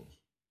thing.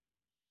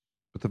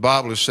 But the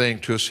Bible is saying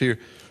to us here,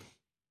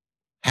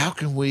 how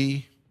can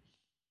we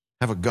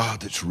have a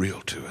God that's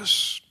real to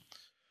us?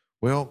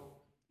 Well,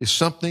 it's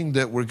something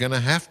that we're going to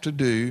have to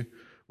do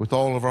with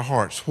all of our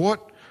hearts.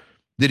 What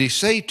did he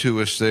say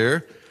to us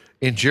there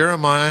in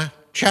Jeremiah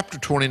chapter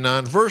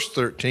 29, verse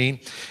 13?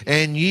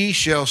 And ye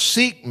shall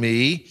seek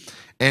me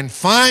and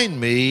find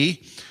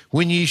me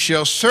when ye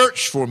shall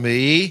search for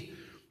me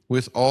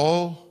with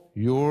all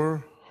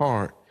your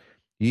heart.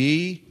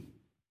 Ye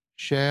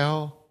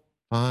shall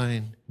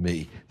find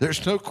me.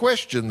 There's no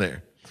question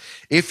there.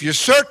 If you're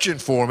searching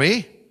for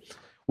me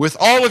with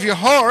all of your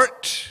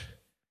heart,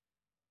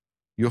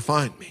 you'll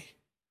find me.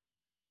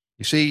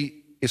 You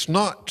see, it's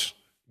not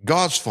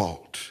God's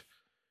fault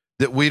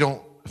that we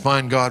don't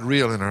find God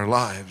real in our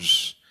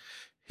lives.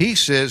 He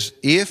says,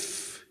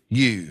 if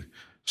you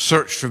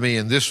search for me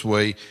in this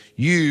way,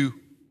 you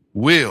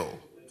will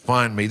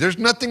find me. There's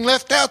nothing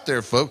left out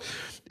there, folks.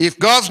 If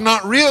God's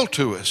not real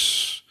to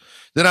us,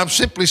 then I'm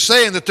simply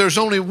saying that there's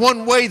only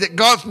one way that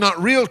God's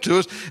not real to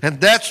us,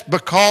 and that's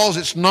because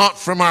it's not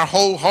from our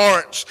whole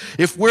hearts.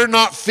 If we're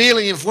not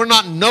feeling Him, if we're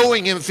not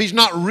knowing Him, if He's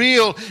not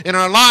real in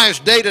our lives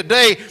day to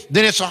day,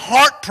 then it's a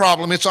heart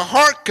problem. It's a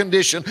heart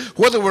condition.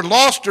 Whether we're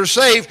lost or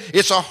saved,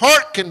 it's a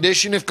heart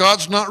condition if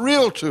God's not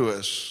real to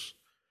us.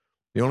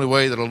 The only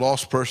way that a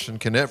lost person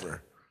can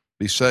ever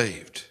be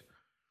saved.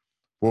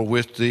 For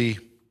with the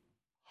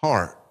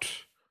heart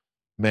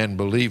man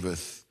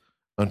believeth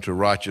unto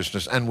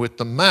righteousness, and with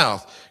the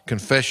mouth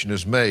confession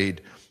is made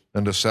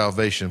unto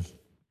salvation.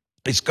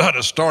 It's got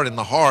to start in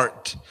the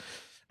heart,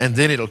 and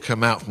then it'll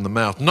come out from the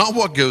mouth. Not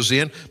what goes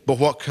in, but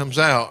what comes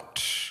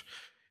out.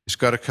 It's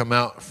got to come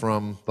out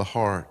from the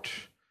heart.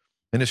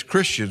 And as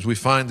Christians, we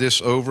find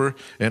this over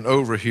and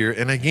over here.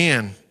 And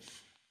again,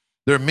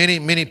 there are many,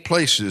 many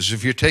places.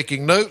 If you're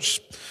taking notes,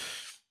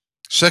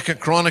 2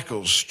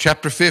 Chronicles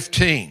chapter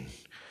 15,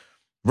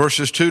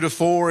 verses 2 to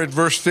 4 and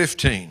verse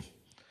 15.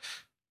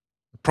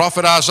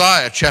 Prophet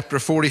Isaiah chapter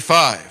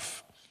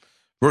 45,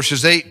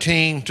 verses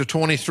 18 to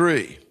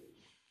 23.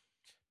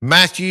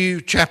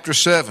 Matthew chapter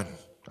 7.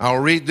 I'll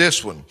read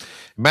this one.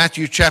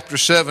 Matthew chapter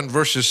 7,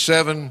 verses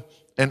 7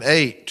 and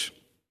 8.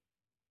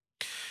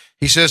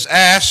 He says,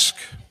 ask,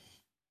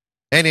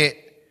 and it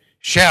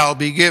shall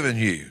be given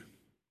you.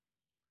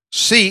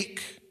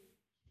 Seek,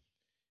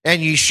 and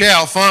ye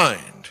shall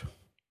find.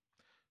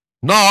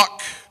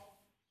 Knock,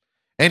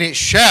 and it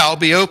shall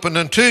be opened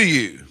unto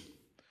you.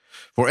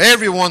 For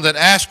everyone that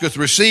asketh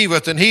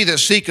receiveth, and he that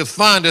seeketh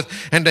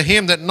findeth, and to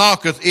him that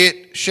knocketh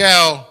it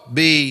shall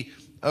be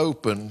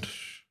opened.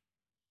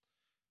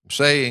 I'm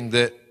saying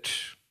that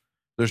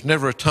there's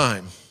never a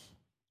time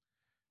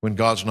when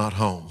God's not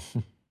home.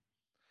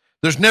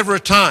 There's never a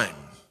time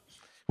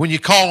when you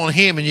call on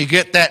Him and you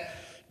get that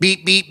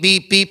beep, beep,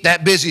 beep, beep,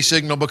 that busy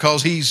signal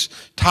because He's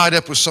tied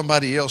up with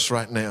somebody else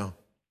right now.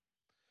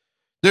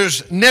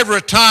 There's never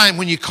a time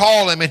when you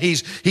call Him and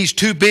He's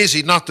too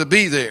busy not to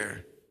be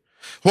there.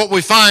 What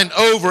we find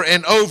over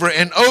and over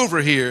and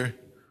over here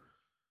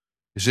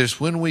is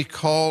this: when we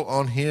call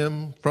on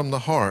Him from the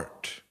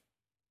heart,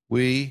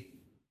 we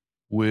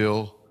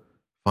will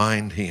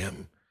find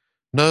Him.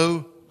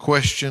 No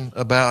question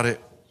about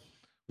it.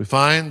 We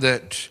find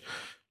that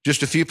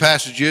just a few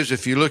passages,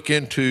 if you look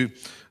into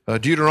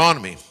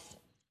Deuteronomy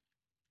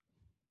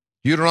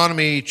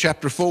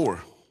chapter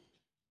 4,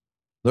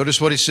 notice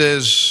what he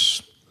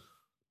says,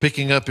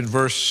 picking up in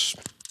verse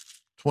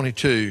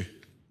 22.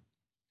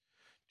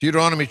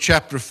 Deuteronomy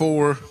chapter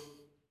 4,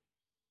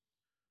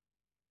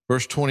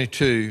 verse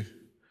 22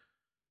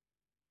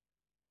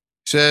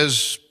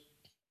 says,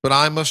 but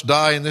I must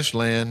die in this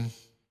land.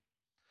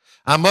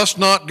 I must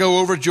not go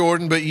over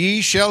Jordan, but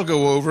ye shall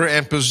go over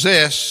and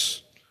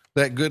possess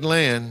that good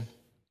land.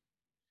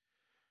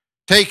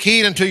 Take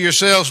heed unto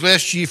yourselves,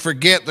 lest ye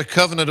forget the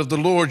covenant of the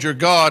Lord your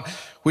God,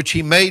 which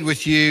He made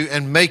with you,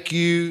 and make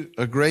you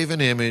a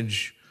graven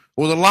image,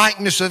 or the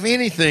likeness of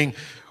anything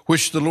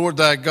which the Lord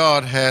thy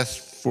God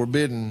hath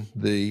forbidden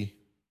thee.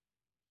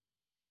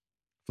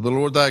 For the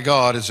Lord thy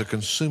God is a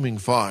consuming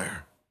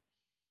fire,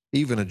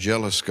 even a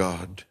jealous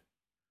God.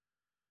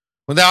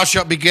 When thou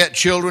shalt beget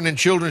children and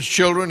children's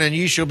children, and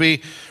ye shall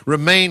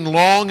remain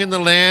long in the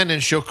land,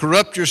 and shall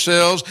corrupt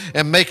yourselves,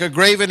 and make a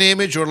graven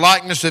image or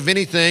likeness of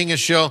anything, and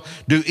shall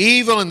do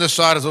evil in the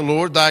sight of the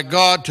Lord thy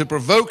God, to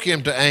provoke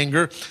him to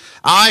anger,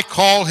 I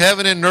call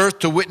heaven and earth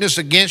to witness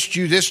against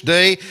you this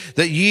day,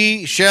 that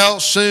ye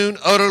shall soon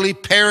utterly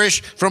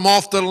perish from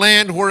off the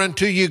land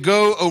whereunto you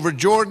go over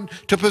Jordan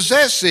to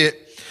possess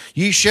it.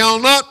 Ye shall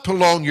not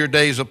prolong your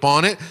days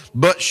upon it,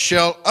 but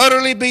shall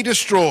utterly be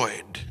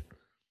destroyed.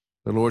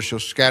 The Lord shall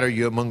scatter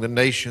you among the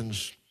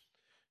nations.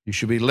 You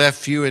shall be left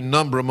few in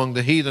number among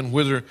the heathen,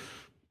 whither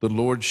the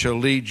Lord shall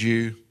lead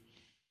you.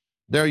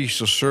 There you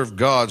shall serve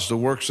gods, the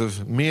works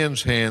of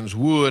men's hands,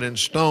 wood and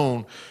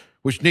stone,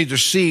 which neither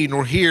see,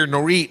 nor hear,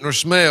 nor eat, nor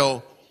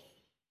smell.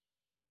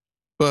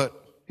 But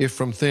if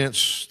from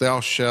thence thou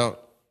shalt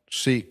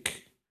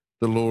seek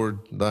the Lord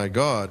thy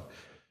God.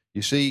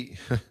 You see,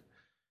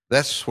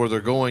 that's where they're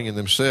going in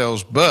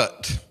themselves.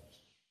 But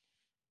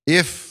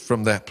if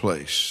from that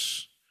place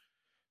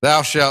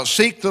thou shalt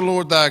seek the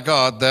Lord thy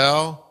God,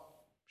 thou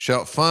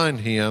shalt find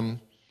him,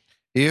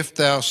 if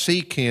thou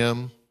seek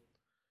him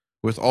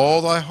with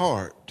all thy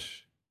heart,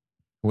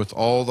 with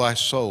all thy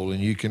soul.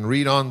 And you can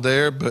read on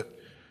there, but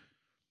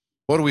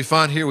what do we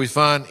find here? We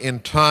find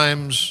in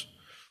times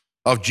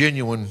of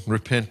genuine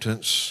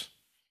repentance.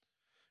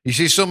 You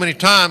see, so many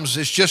times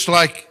it's just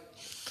like,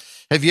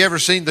 have you ever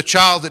seen the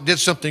child that did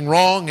something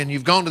wrong, and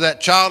you've gone to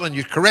that child and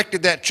you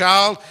corrected that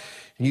child,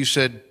 and you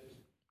said,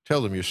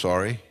 tell them you're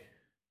sorry.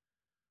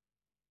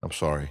 I'm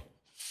sorry.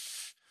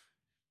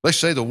 They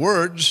say the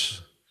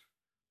words,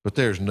 but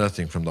there's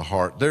nothing from the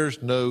heart.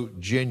 There's no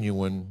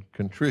genuine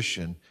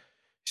contrition.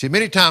 See,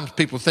 many times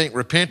people think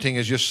repenting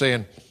is just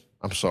saying,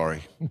 I'm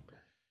sorry.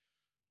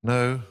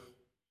 No,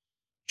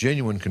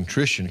 genuine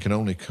contrition can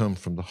only come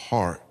from the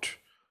heart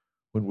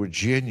when we're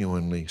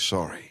genuinely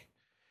sorry.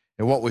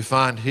 And what we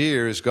find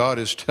here is God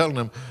is telling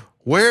them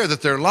where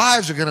that their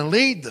lives are going to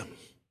lead them.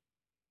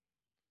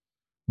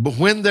 But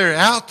when they're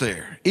out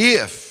there,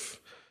 if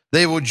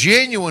they will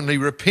genuinely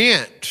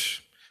repent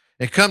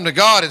and come to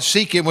God and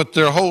seek him with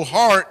their whole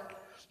heart,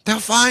 they'll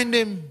find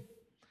him.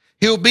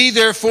 He'll be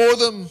there for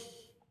them.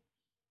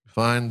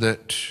 Find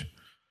that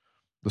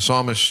the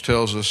psalmist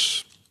tells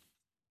us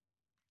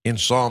in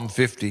Psalm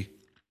 50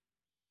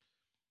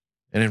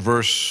 and in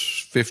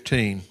verse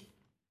 15,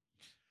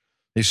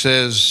 he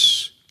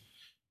says,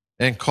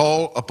 and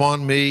call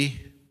upon me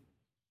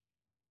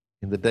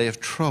in the day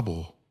of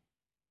trouble.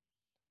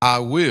 I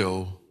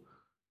will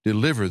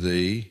deliver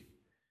thee,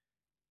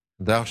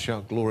 and thou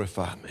shalt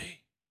glorify me.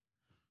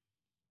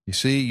 You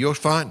see, you'll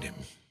find him.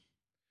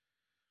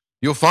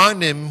 You'll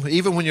find him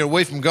even when you're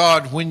away from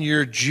God, when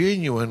you're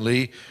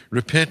genuinely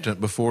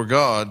repentant before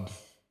God.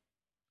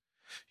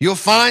 You'll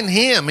find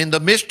him in the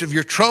midst of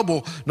your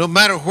trouble, no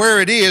matter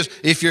where it is,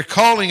 if you're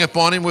calling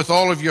upon him with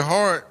all of your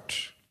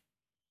heart.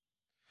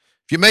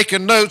 If you make a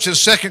notes in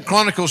 2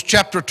 Chronicles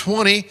chapter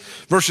 20,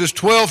 verses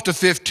 12 to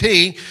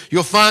 15,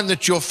 you'll find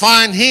that you'll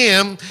find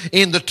him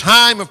in the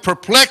time of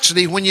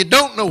perplexity when you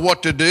don't know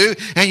what to do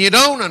and you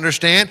don't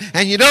understand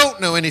and you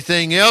don't know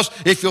anything else.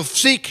 If you'll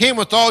seek him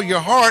with all your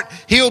heart,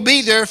 he'll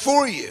be there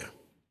for you.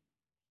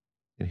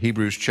 In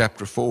Hebrews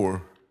chapter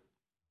 4,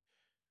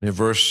 in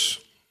verse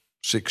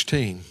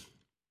 16,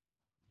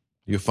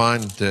 you'll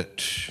find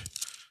that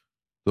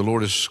the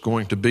Lord is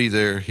going to be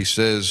there. He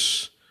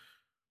says,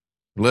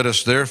 let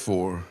us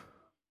therefore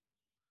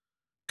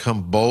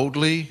come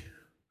boldly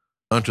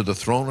unto the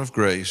throne of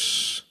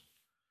grace,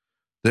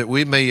 that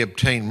we may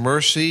obtain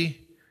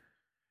mercy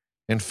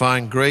and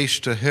find grace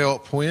to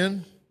help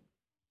when?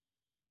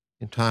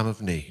 In time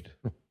of need.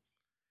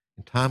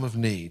 In time of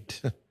need.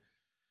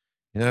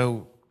 You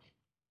know,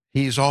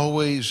 he's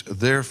always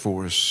there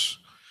for us.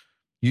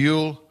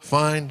 You'll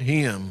find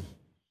him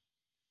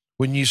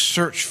when you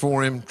search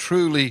for him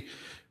truly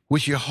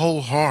with your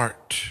whole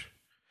heart.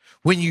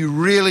 When you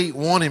really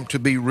want him to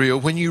be real,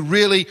 when you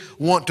really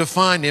want to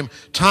find him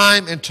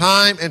time and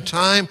time and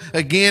time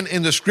again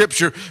in the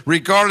scripture,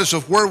 regardless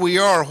of where we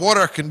are, what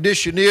our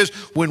condition is,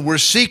 when we're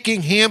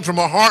seeking him from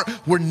our heart,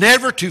 we're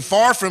never too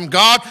far from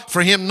God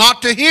for him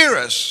not to hear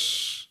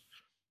us.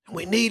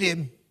 We need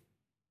him.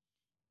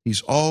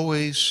 He's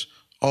always,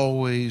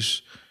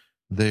 always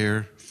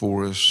there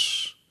for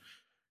us.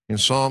 In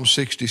Psalm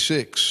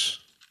 66,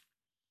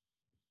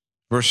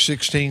 verse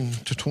 16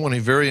 to 20,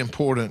 very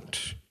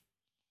important.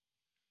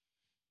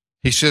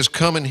 He says,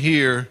 come and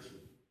hear,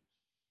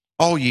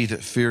 all ye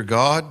that fear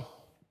God,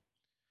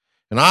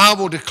 and I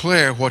will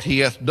declare what he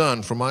hath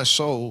done for my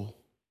soul.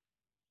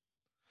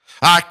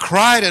 I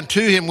cried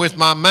unto him with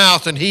my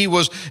mouth, and he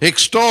was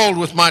extolled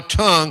with my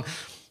tongue.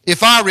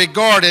 If I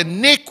regard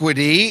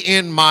iniquity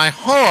in my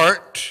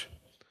heart,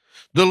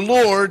 the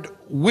Lord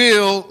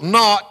will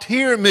not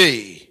hear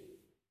me.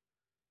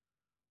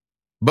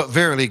 But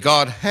verily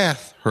God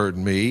hath heard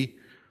me.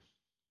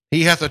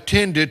 He hath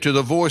attended to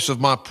the voice of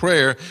my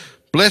prayer.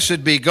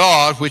 Blessed be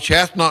God, which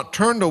hath not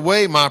turned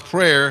away my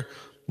prayer,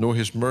 nor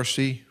his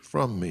mercy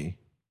from me.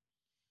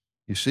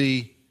 You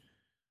see,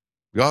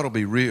 God will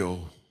be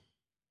real.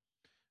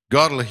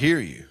 God will hear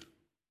you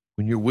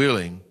when you're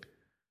willing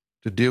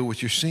to deal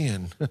with your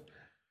sin.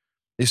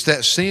 It's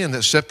that sin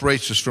that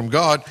separates us from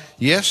God.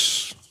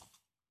 Yes,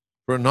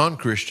 for a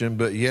non-Christian,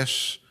 but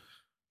yes,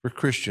 for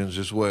Christians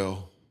as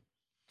well.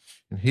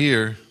 And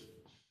here,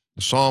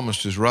 the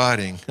psalmist is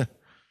writing, and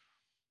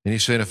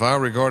he's saying, if I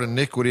regard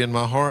iniquity in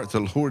my heart,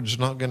 the Lord's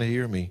not going to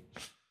hear me.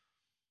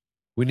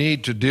 We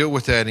need to deal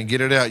with that and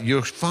get it out.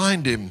 You'll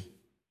find him.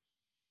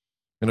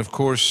 And of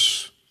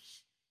course,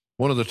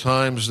 one of the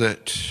times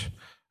that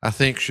I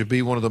think should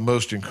be one of the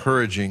most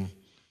encouraging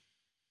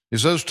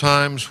is those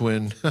times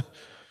when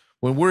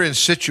we're in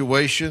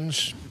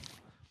situations,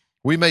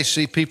 we may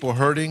see people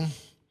hurting.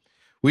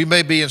 We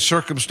may be in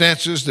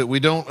circumstances that we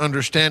don't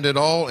understand at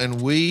all,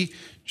 and we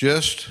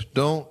just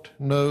don't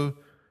know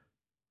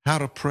how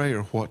to pray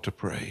or what to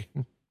pray.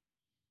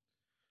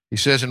 He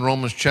says in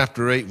Romans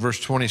chapter 8, verse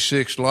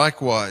 26,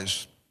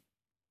 likewise,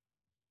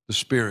 the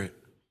Spirit,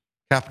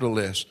 capital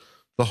S,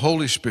 the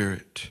Holy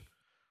Spirit,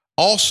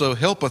 also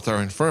helpeth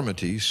our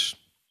infirmities,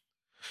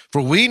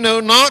 for we know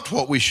not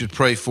what we should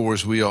pray for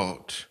as we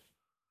ought.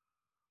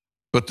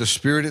 But the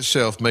Spirit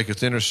itself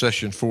maketh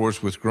intercession for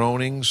us with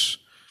groanings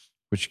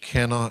which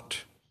cannot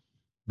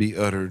be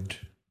uttered.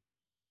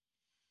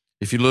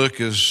 If you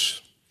look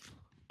as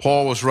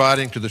Paul was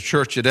writing to the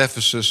church at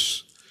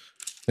Ephesus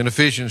in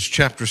Ephesians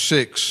chapter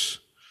 6,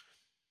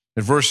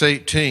 in verse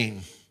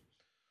 18,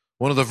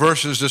 one of the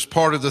verses that's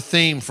part of the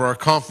theme for our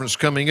conference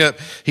coming up,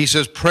 he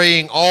says,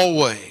 praying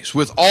always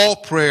with all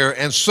prayer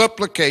and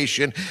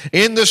supplication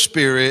in the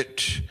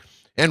Spirit,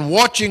 and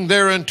watching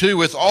thereunto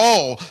with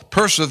all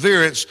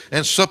perseverance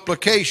and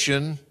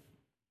supplication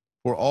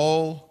for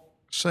all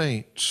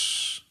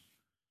saints.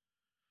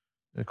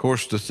 And of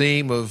course, the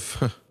theme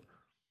of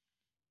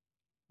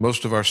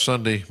most of our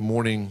Sunday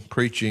morning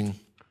preaching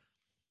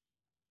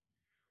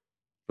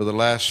for the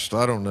last,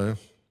 I don't know,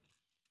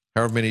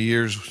 however many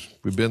years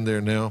we've been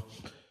there now,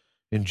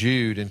 in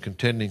Jude and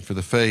contending for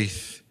the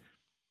faith.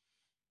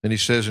 And he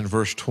says in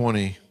verse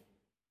 20,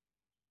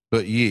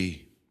 but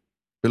ye,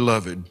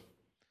 beloved,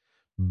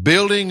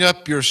 building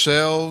up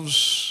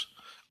yourselves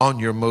on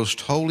your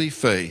most holy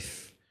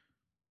faith,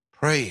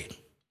 praying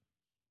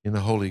in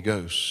the Holy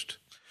Ghost.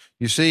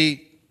 You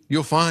see,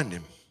 you'll find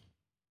him.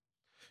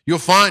 You'll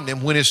find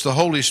him when it's the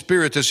Holy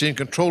Spirit that's in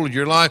control of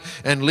your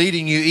life and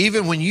leading you,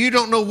 even when you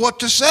don't know what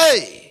to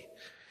say.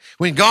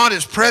 When God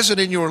is present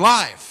in your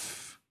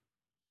life,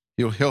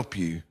 he'll help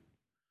you.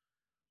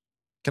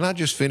 Can I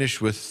just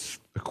finish with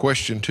a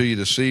question to you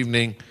this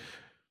evening?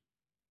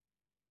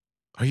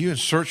 Are you in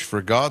search for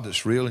a God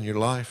that's real in your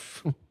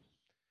life? Do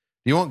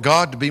you want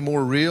God to be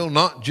more real,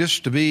 not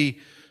just to be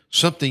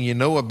something you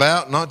know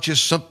about, not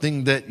just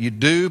something that you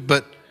do,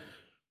 but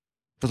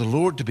for the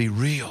Lord to be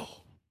real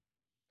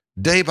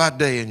day by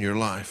day in your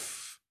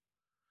life?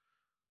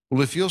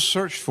 Well, if you'll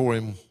search for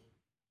him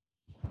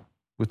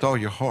with all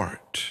your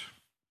heart,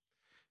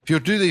 if you'll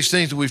do these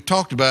things that we've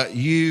talked about,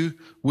 you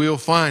will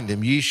find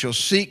him. Ye shall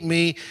seek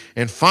me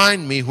and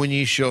find me when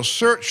ye shall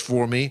search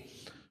for me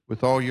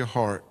with all your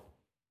heart.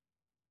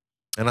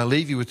 And I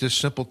leave you with this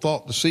simple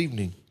thought this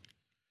evening,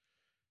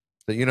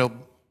 that,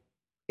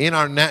 in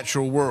our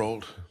natural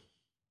world,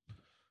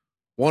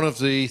 one of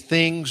the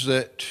things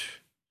that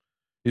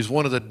is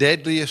one of the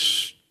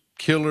deadliest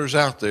killers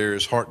out there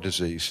is heart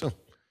disease.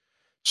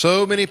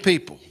 So many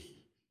people,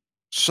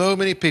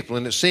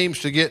 and it seems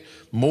to get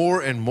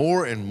more and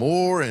more and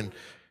more, and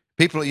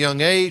people at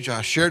young age.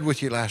 I shared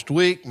with you last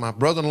week, my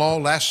brother-in-law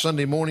last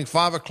Sunday morning,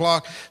 5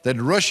 o'clock,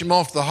 they'd rush him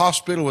off to the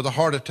hospital with a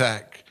heart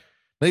attack.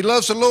 He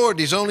loves the Lord.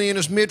 He's only in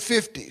his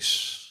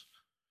mid-50s.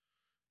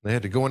 They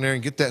had to go in there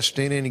and get that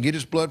stent in and get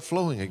his blood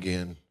flowing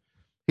again.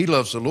 He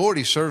loves the Lord.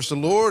 He serves the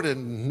Lord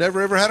and never,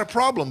 ever had a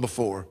problem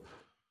before.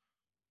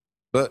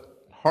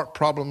 But heart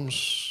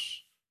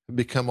problems have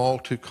become all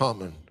too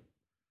common.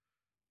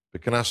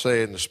 But can I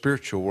say, in the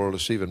spiritual world,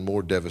 it's even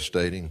more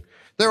devastating.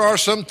 There are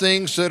some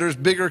things that are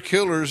bigger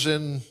killers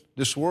in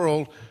this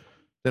world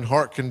than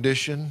heart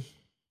condition.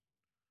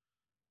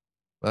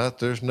 But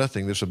there's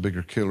nothing that's a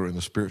bigger killer in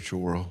the spiritual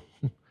world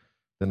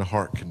than a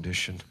heart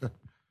condition.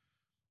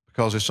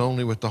 Because it's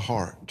only with the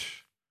heart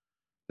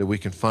that we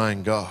can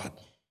find God.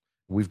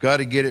 We've got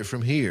to get it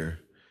from here.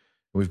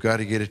 We've got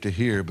to get it to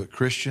here. But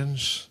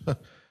Christians,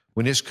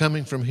 when it's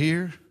coming from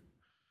here,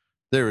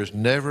 there is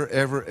never,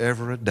 ever,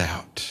 ever a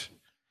doubt.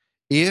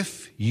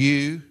 If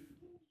you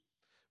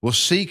will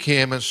seek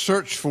him and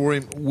search for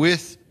him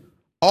with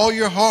all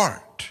your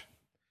heart,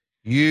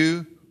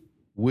 you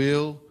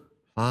will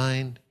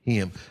find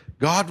him.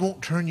 God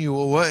won't turn you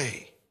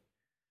away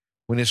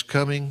when it's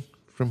coming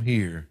from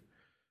here.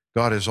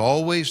 God is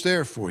always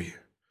there for you.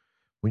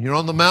 When you're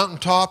on the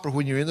mountaintop or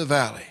when you're in the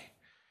valley,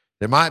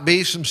 there might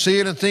be some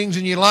sin and things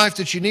in your life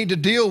that you need to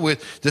deal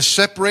with that's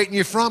separating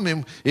you from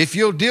him. If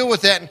you'll deal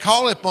with that and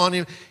call upon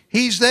him,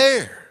 he's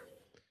there.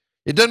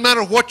 It doesn't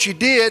matter what you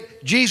did,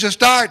 Jesus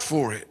died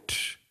for it.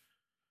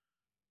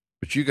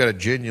 But you got to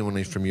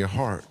genuinely from your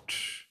heart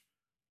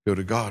go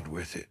to God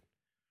with it.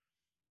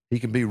 He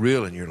can be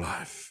real in your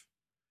life.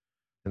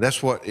 And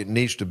that's what it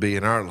needs to be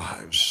in our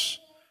lives.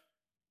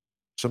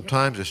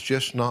 Sometimes it's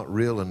just not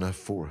real enough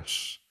for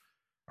us.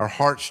 Our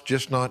heart's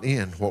just not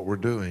in what we're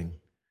doing.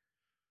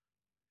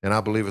 And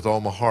I believe with all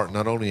my heart,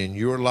 not only in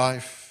your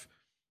life,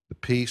 the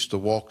peace, the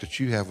walk that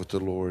you have with the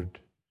Lord,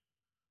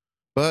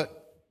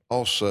 but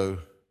also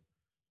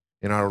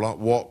in our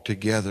walk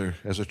together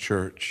as a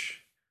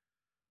church,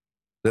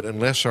 that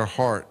unless our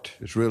heart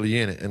is really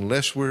in it,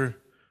 unless we're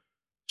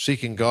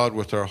seeking God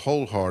with our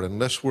whole heart,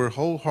 unless we're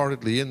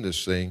wholeheartedly in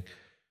this thing,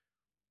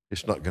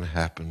 it's not going to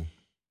happen.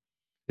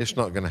 It's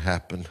not going to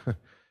happen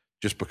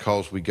just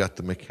because we got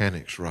the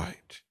mechanics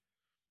right.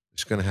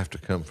 It's going to have to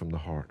come from the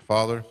heart.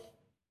 Father,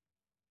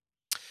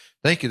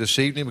 thank you this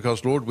evening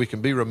because, Lord, we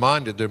can be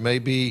reminded there may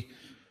be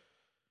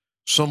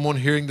someone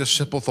hearing this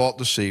simple thought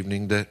this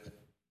evening that,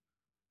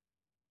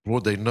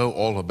 Lord, they know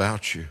all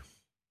about you.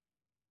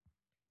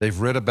 They've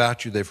read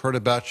about you. They've heard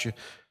about you.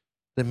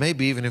 They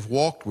maybe even have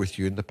walked with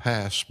you in the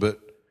past, but,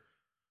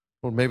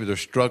 Lord, maybe they're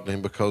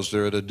struggling because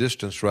they're at a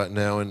distance right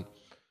now and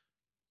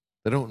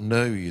they don't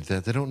know you,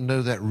 that they don't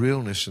know that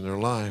realness in their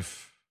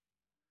life.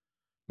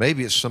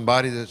 Maybe it's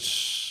somebody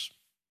that's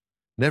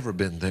never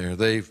been there.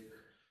 They've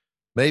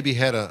maybe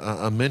had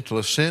a mental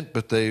assent,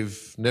 but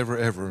they've never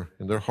ever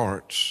in their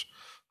hearts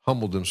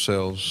humbled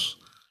themselves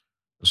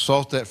and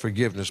sought that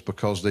forgiveness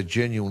because they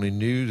genuinely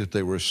knew that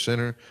they were a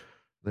sinner.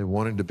 They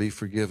wanted to be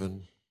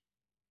forgiven.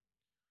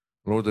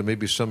 Lord, there may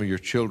be some of your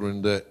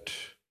children that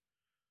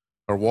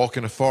are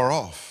walking afar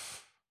off,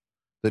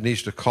 that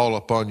needs to call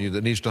upon you,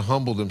 that needs to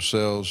humble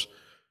themselves,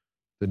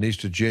 that needs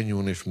to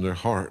genuinely from their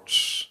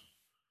hearts,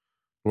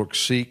 Lord,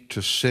 seek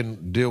to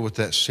deal with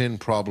that sin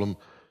problem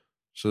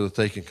so that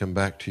they can come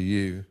back to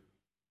you.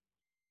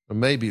 Or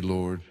maybe,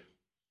 Lord,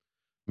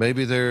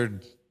 maybe they're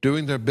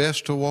doing their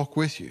best to walk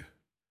with you,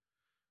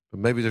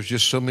 but maybe there's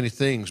just so many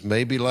things.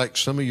 Maybe like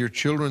some of your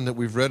children that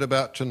we've read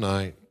about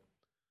tonight,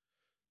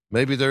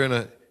 maybe they're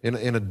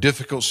in a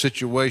difficult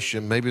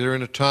situation. Maybe they're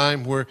in a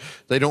time where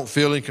they don't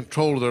feel in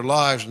control of their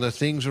lives and the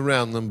things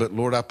around them. But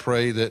Lord, I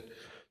pray that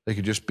they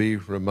could just be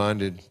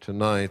reminded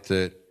tonight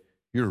that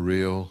you're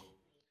real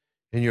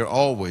and you're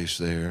always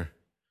there.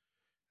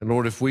 And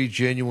Lord, if we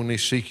genuinely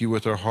seek you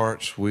with our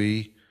hearts,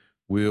 we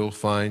will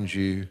find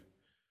you.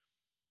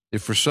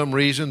 If for some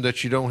reason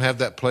that you don't have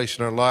that place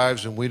in our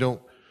lives and we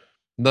don't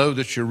know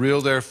that you're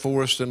real there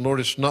for us, then Lord,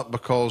 it's not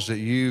because that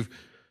you've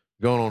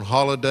gone on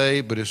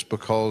holiday, but it's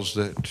because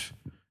that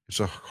it's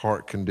a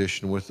heart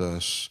condition with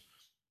us.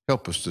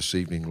 Help us this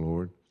evening,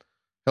 Lord.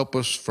 Help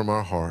us from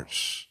our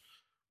hearts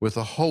with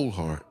a whole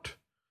heart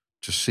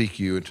to seek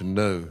you and to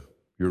know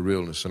your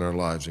realness in our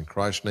lives. In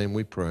Christ's name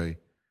we pray.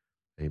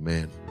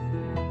 Amen.